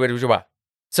 whoa, wait.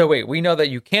 So wait, we know that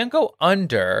you can't go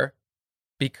under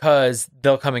because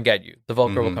they'll come and get you. The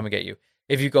Volker will come and get you.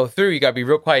 If you go through, you got to be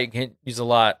real quiet. You can't use a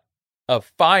lot of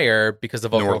fire because the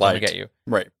Volker will come and get you.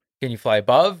 Right. Can you fly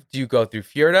above? Do you go through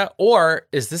Fjorda? Or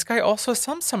is this guy also a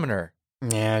sun summoner?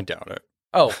 Yeah, I doubt it.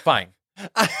 Oh, fine.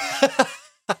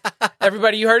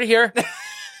 Everybody, you heard it here.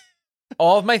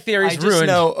 All of my theories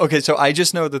ruined. So I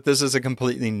just know that this is a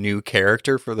completely new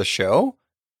character for the show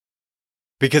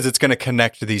because it's going to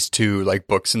connect these two like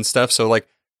books and stuff. So like,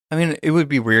 I mean, it would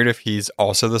be weird if he's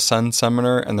also the sun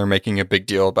summoner and they're making a big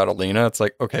deal about Alina. It's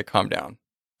like, okay, calm down.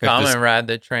 Come and ride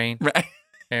the train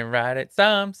and ride it,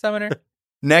 some summoner.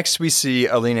 Next, we see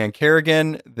Alina and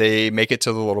Kerrigan. They make it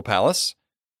to the Little Palace.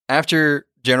 After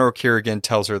General Kerrigan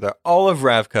tells her that all of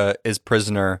Ravka is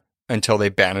prisoner until they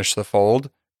banish the fold,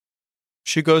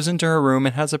 she goes into her room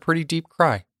and has a pretty deep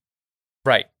cry.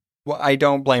 Right. Well, I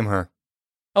don't blame her.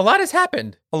 A lot has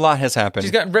happened. A lot has happened.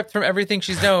 She's gotten ripped from everything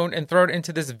she's known and thrown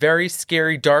into this very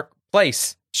scary, dark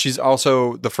place. She's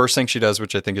also, the first thing she does,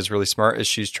 which I think is really smart, is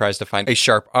she tries to find a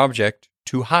sharp object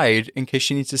to hide in case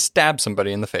she needs to stab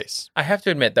somebody in the face. I have to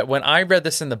admit that when I read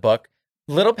this in the book,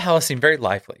 Little Palace seemed very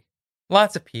lively.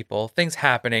 Lots of people, things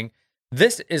happening.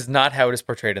 This is not how it is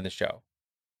portrayed in the show.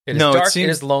 It is dark, it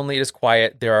is lonely, it is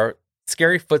quiet. There are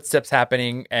scary footsteps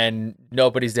happening and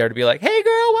nobody's there to be like, hey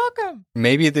girl, welcome.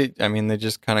 Maybe they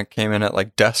just kind of came in at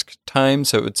like dusk time.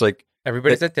 So it's like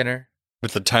everybody's at dinner.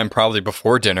 With the time probably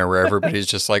before dinner where everybody's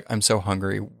just like, I'm so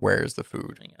hungry. Where's the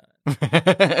food?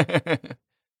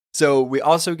 So we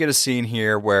also get a scene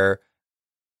here where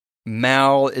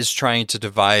Mal is trying to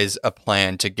devise a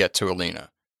plan to get to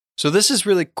Alina. So this is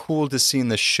really cool to see in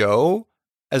the show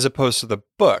as opposed to the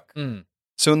book.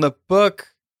 So in the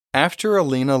book, after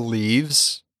Alina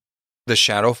leaves the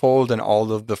Shadowfold and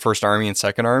all of the First Army and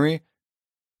Second Army,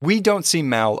 we don't see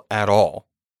Mal at all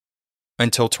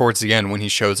until towards the end when he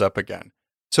shows up again.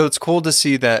 So it's cool to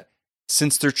see that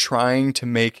since they're trying to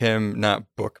make him not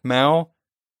book Mal,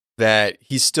 that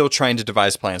he's still trying to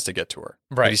devise plans to get to her.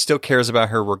 Right. But he still cares about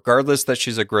her regardless that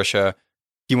she's a Grisha.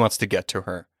 He wants to get to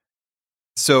her.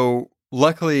 So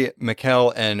luckily,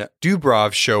 Mikkel and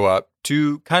Dubrov show up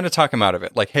to kind of talk him out of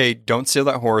it. Like, hey, don't steal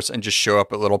that horse and just show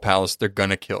up at Little Palace. They're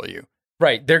going to kill you.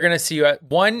 Right. They're going to see you at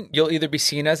one. You'll either be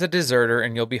seen as a deserter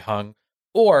and you'll be hung.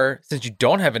 Or since you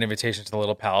don't have an invitation to the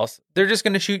Little Palace, they're just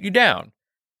going to shoot you down.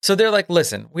 So they're like,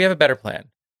 listen, we have a better plan.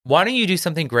 Why don't you do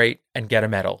something great and get a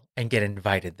medal and get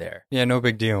invited there? Yeah, no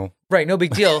big deal. Right. No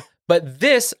big deal. But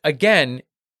this, again,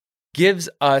 gives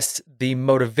us the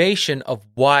motivation of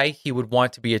why he would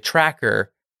want to be a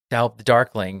tracker to help the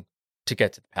Darkling to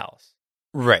get to the palace.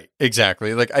 Right,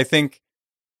 exactly. Like, I think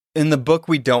in the book,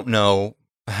 we don't know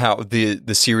how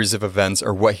the series of events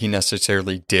or what he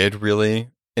necessarily did really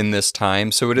in this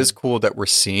time. So it is cool that we're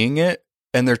seeing it,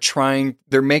 and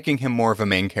they're making him more of a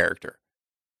main character.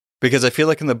 Because I feel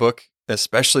like in the book,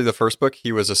 especially the first book,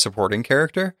 he was a supporting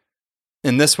character.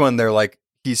 In this one, they're like,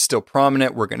 he's still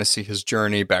prominent. We're going to see his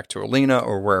journey back to Alina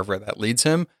or wherever that leads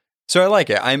him. So I like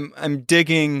it. I'm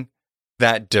digging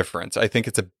that difference. I think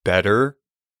it's a better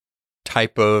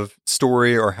type of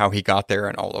story, or how he got there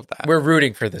and all of that. We're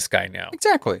rooting for this guy now.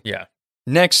 Exactly. Yeah.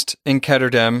 Next, in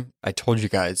Ketterdam, I told you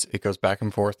guys it goes back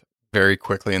and forth very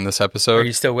quickly in this episode. Are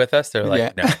you still with us? They're like,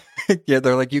 yeah. no. Yeah,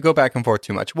 they're like, you go back and forth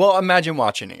too much. Well, imagine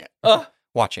watching it.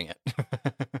 Watching it.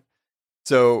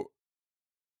 So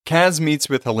Kaz meets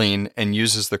with Helene and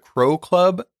uses the Crow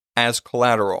Club as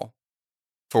collateral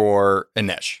for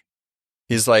Inesh.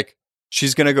 He's like,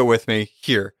 she's going to go with me.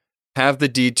 Here, have the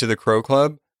deed to the Crow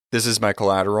Club. This is my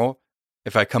collateral.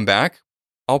 If I come back,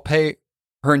 I'll pay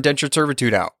her indentured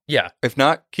servitude out. Yeah. If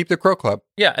not, keep the Crow Club.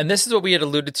 Yeah. And this is what we had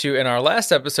alluded to in our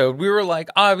last episode. We were like,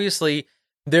 obviously,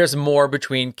 there's more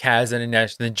between Kaz and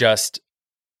Inesh than just,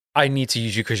 I need to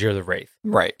use you because you're the Wraith.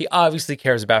 Right. He obviously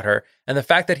cares about her. And the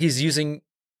fact that he's using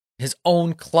his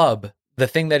own club, the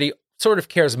thing that he sort of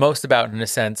cares most about, in a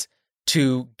sense,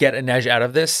 to get Inesh out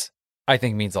of this, I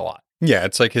think means a lot. Yeah,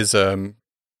 it's like his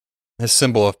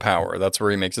symbol of power. That's where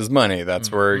he makes his money.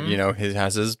 That's where, he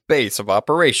has his base of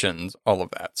operations, all of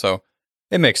that. So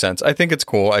it makes sense. I think it's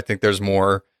cool. I think there's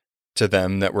more to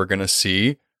them that we're going to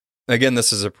see. Again,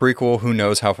 this is a prequel. Who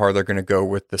knows how far they're going to go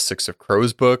with the Six of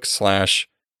Crows book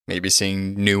 / maybe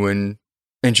seeing new and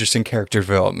interesting character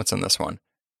developments in this one.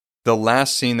 The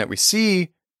last scene that we see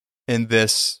in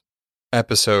this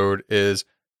episode is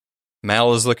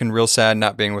Mal is looking real sad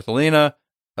not being with Alina.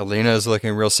 Alina is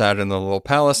looking real sad in the little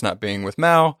palace not being with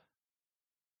Mal.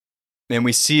 And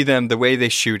we see them, the way they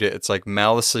shoot it, it's like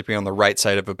Mal is sleeping on the right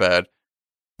side of a bed.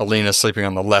 Alina is sleeping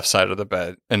on the left side of the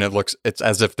bed. And it's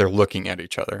as if they're looking at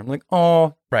each other. I'm like,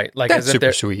 oh, right. Like, that's as if super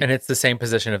they're sweet. And it's the same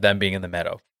position of them being in the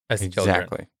meadow as the children.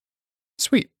 Exactly.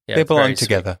 Sweet. Yeah, they it's belong very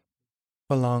together.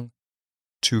 Belong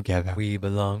together. We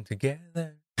belong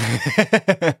together.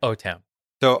 O-Town.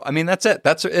 So, I mean, that's it.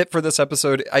 That's it for this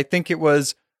episode. I think it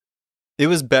was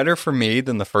better for me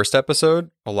than the first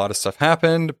episode. A lot of stuff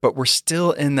happened, but we're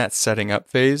still in that setting up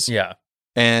phase. Yeah.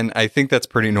 And I think that's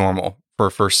pretty normal for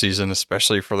a first season,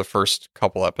 especially for the first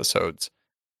couple episodes.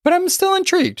 But I'm still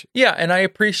intrigued. Yeah, and I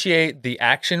appreciate the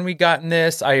action we got in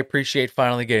this. I appreciate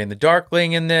finally getting the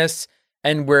Darkling in this.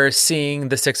 And we're seeing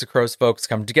the Six of Crows folks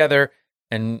come together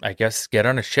and, I guess, get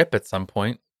on a ship at some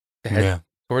point to head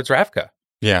towards Ravka.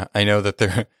 Yeah, I know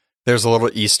that there's a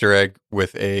little Easter egg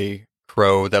with a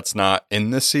crow that's not in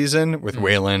this season with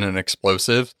Waylon and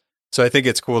Explosive. So I think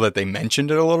it's cool that they mentioned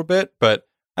it a little bit, but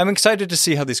I'm excited to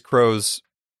see how these crows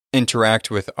interact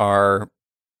with our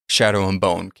Shadow and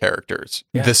Bone characters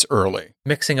this early.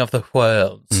 Mixing of the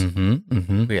worlds.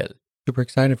 Well, super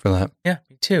excited for that. Yeah,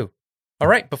 me too. All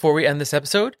right, before we end this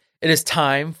episode, it is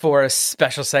time for a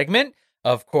special segment.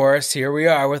 Of course, here we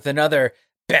are with another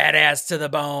Badass to the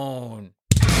Bone.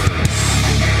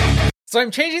 So I'm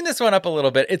changing this one up a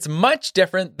little bit. It's much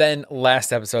different than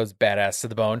last episode's Badass to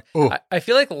the Bone. I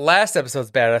feel like last episode's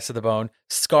Badass to the Bone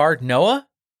scarred Noah.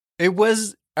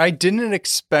 I didn't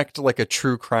expect like a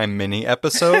true crime mini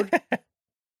episode.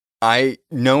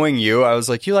 Knowing you, I was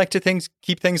like, you like to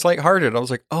keep things lighthearted. I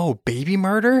was like, oh, baby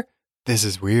murder? This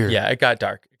is weird. Yeah, it got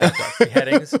dark.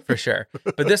 Beheadings for sure.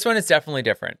 But this one is definitely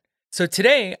different. So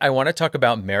today I want to talk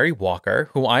about Mary Walker,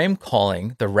 who I am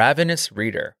calling the Ravenous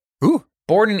Reader. Ooh.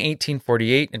 Born in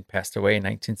 1848 and passed away in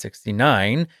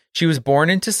 1969, she was born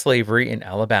into slavery in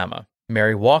Alabama.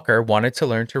 Mary Walker wanted to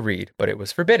learn to read, but it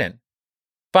was forbidden.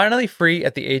 Finally free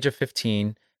at the age of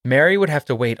 15, Mary would have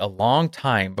to wait a long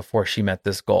time before she met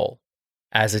this goal.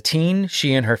 As a teen,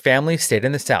 she and her family stayed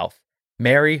in the South.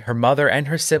 Mary, her mother, and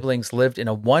her siblings lived in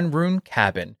a one-room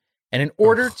cabin, and in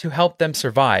order to help them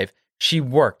survive, she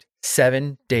worked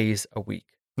 7 days a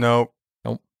week. Nope.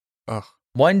 Ugh.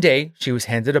 One day, she was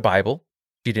handed a Bible.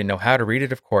 She didn't know how to read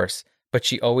it, of course, but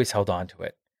she always held on to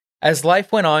it. As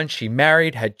life went on, she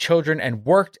married, had children, and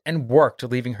worked,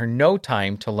 leaving her no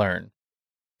time to learn.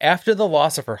 After the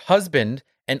loss of her husband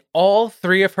and all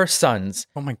 3 of her sons,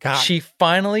 oh my God, she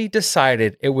finally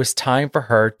decided it was time for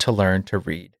her to learn to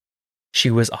read.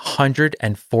 She was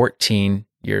 114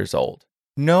 years old.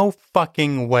 No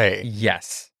fucking way.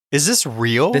 Yes. Is this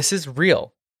real? This is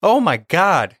real. Oh my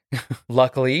God.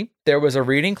 Luckily, there was a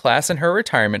reading class in her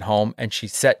retirement home, and she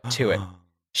set to it.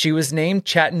 She was named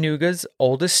Chattanooga's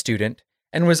oldest student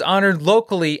and was honored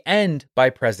locally and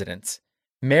by presidents.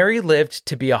 Mary lived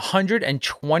to be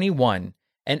 121,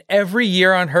 and every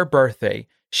year on her birthday,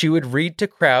 she would read to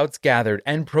crowds gathered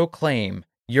and proclaim,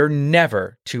 "You're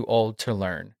never too old to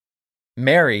learn."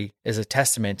 Mary is a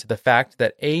testament to the fact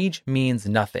that age means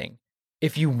nothing.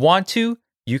 If you want to,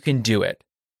 you can do it.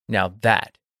 Now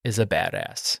that is a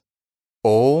badass.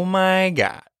 Oh my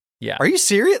God. Yeah. Are you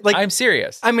serious? Like, I'm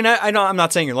serious. I mean, I know I'm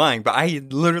not saying you're lying, but I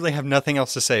literally have nothing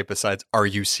else to say besides, are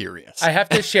you serious? I have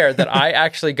to share that I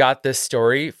actually got this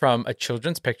story from a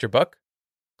children's picture book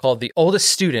called The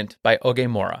Oldest Student by Oge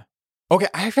Mora. Okay,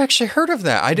 I've actually heard of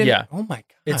that. I didn't. Yeah. Oh my God.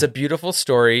 It's a beautiful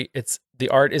story. The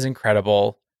art is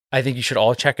incredible. I think you should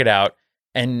all check it out.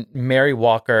 And Mary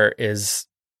Walker is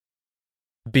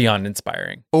beyond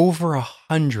inspiring. Over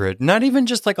 100. Not even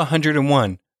just like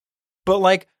 101, but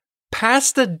like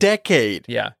past a decade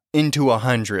Yeah. into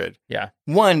 100. Yeah.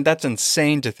 One, that's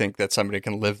insane to think that somebody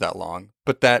can live that long.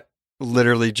 But that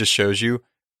literally just shows you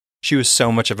she was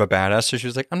so much of a badass. So she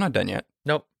was like, I'm not done yet.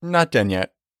 Nope. I'm not done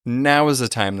yet. Now is the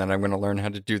time that I'm going to learn how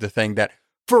to do the thing that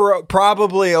for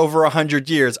probably over 100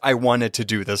 years I wanted to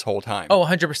do this whole time. Oh,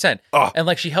 100%. Oh. And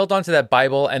like she held on to that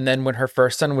Bible. And then when her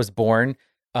first son was born,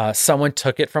 someone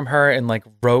took it from her and like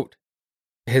wrote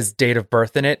his date of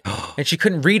birth in it. And she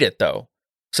couldn't read it though.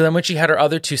 So then when she had her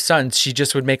other two sons, she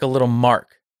just would make a little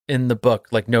mark in the book,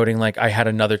 like noting like, I had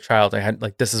another child. I had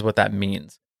like, this is what that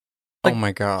means. Like, oh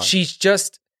my God. She's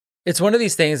just, it's one of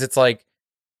these things. It's like,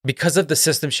 because of the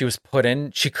system she was put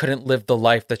in, she couldn't live the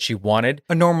life that she wanted.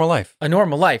 A normal life. A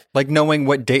normal life. Like knowing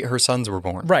what date her sons were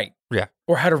born. Right. Yeah.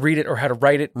 Or how to read it or how to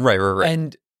write it.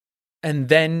 Right. And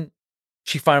then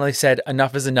she finally said,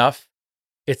 enough is enough.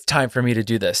 It's time for me to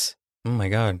do this. Oh my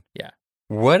God. Yeah.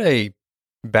 What a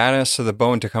badass to the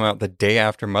bone to come out the day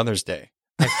after Mother's Day.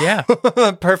 Like, yeah.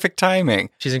 Perfect timing.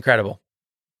 She's incredible.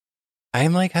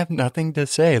 I'm like, have nothing to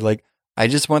say. Like, I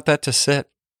just want that to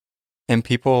sit and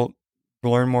people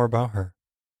learn more about her.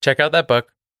 Check out that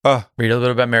book. Oh, Read a little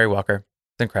bit about Mary Walker.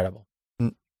 It's incredible.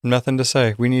 nothing to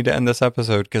say. We need to end this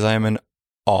episode because I am in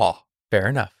awe. Fair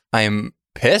enough. I am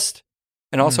pissed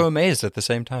and also amazed at the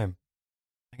same time.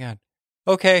 My God.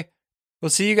 Okay. We'll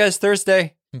see you guys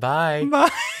Thursday. Bye.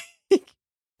 Bye.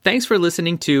 Thanks for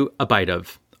listening to A Bite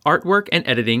of, artwork and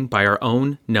editing by our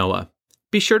own Noah.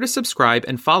 Be sure to subscribe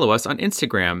and follow us on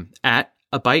Instagram at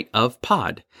A Bite of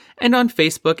Pod and on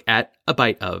Facebook at A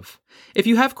Bite of. If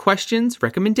you have questions,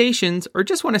 recommendations, or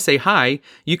just want to say hi,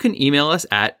 you can email us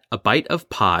at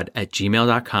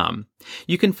abiteofpod@gmail.com.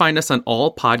 You can find us on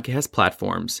all podcast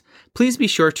platforms. Please be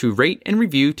sure to rate and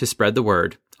review to spread the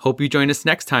word. Hope you join us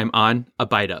next time on A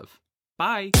Bite of.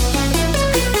 Bye.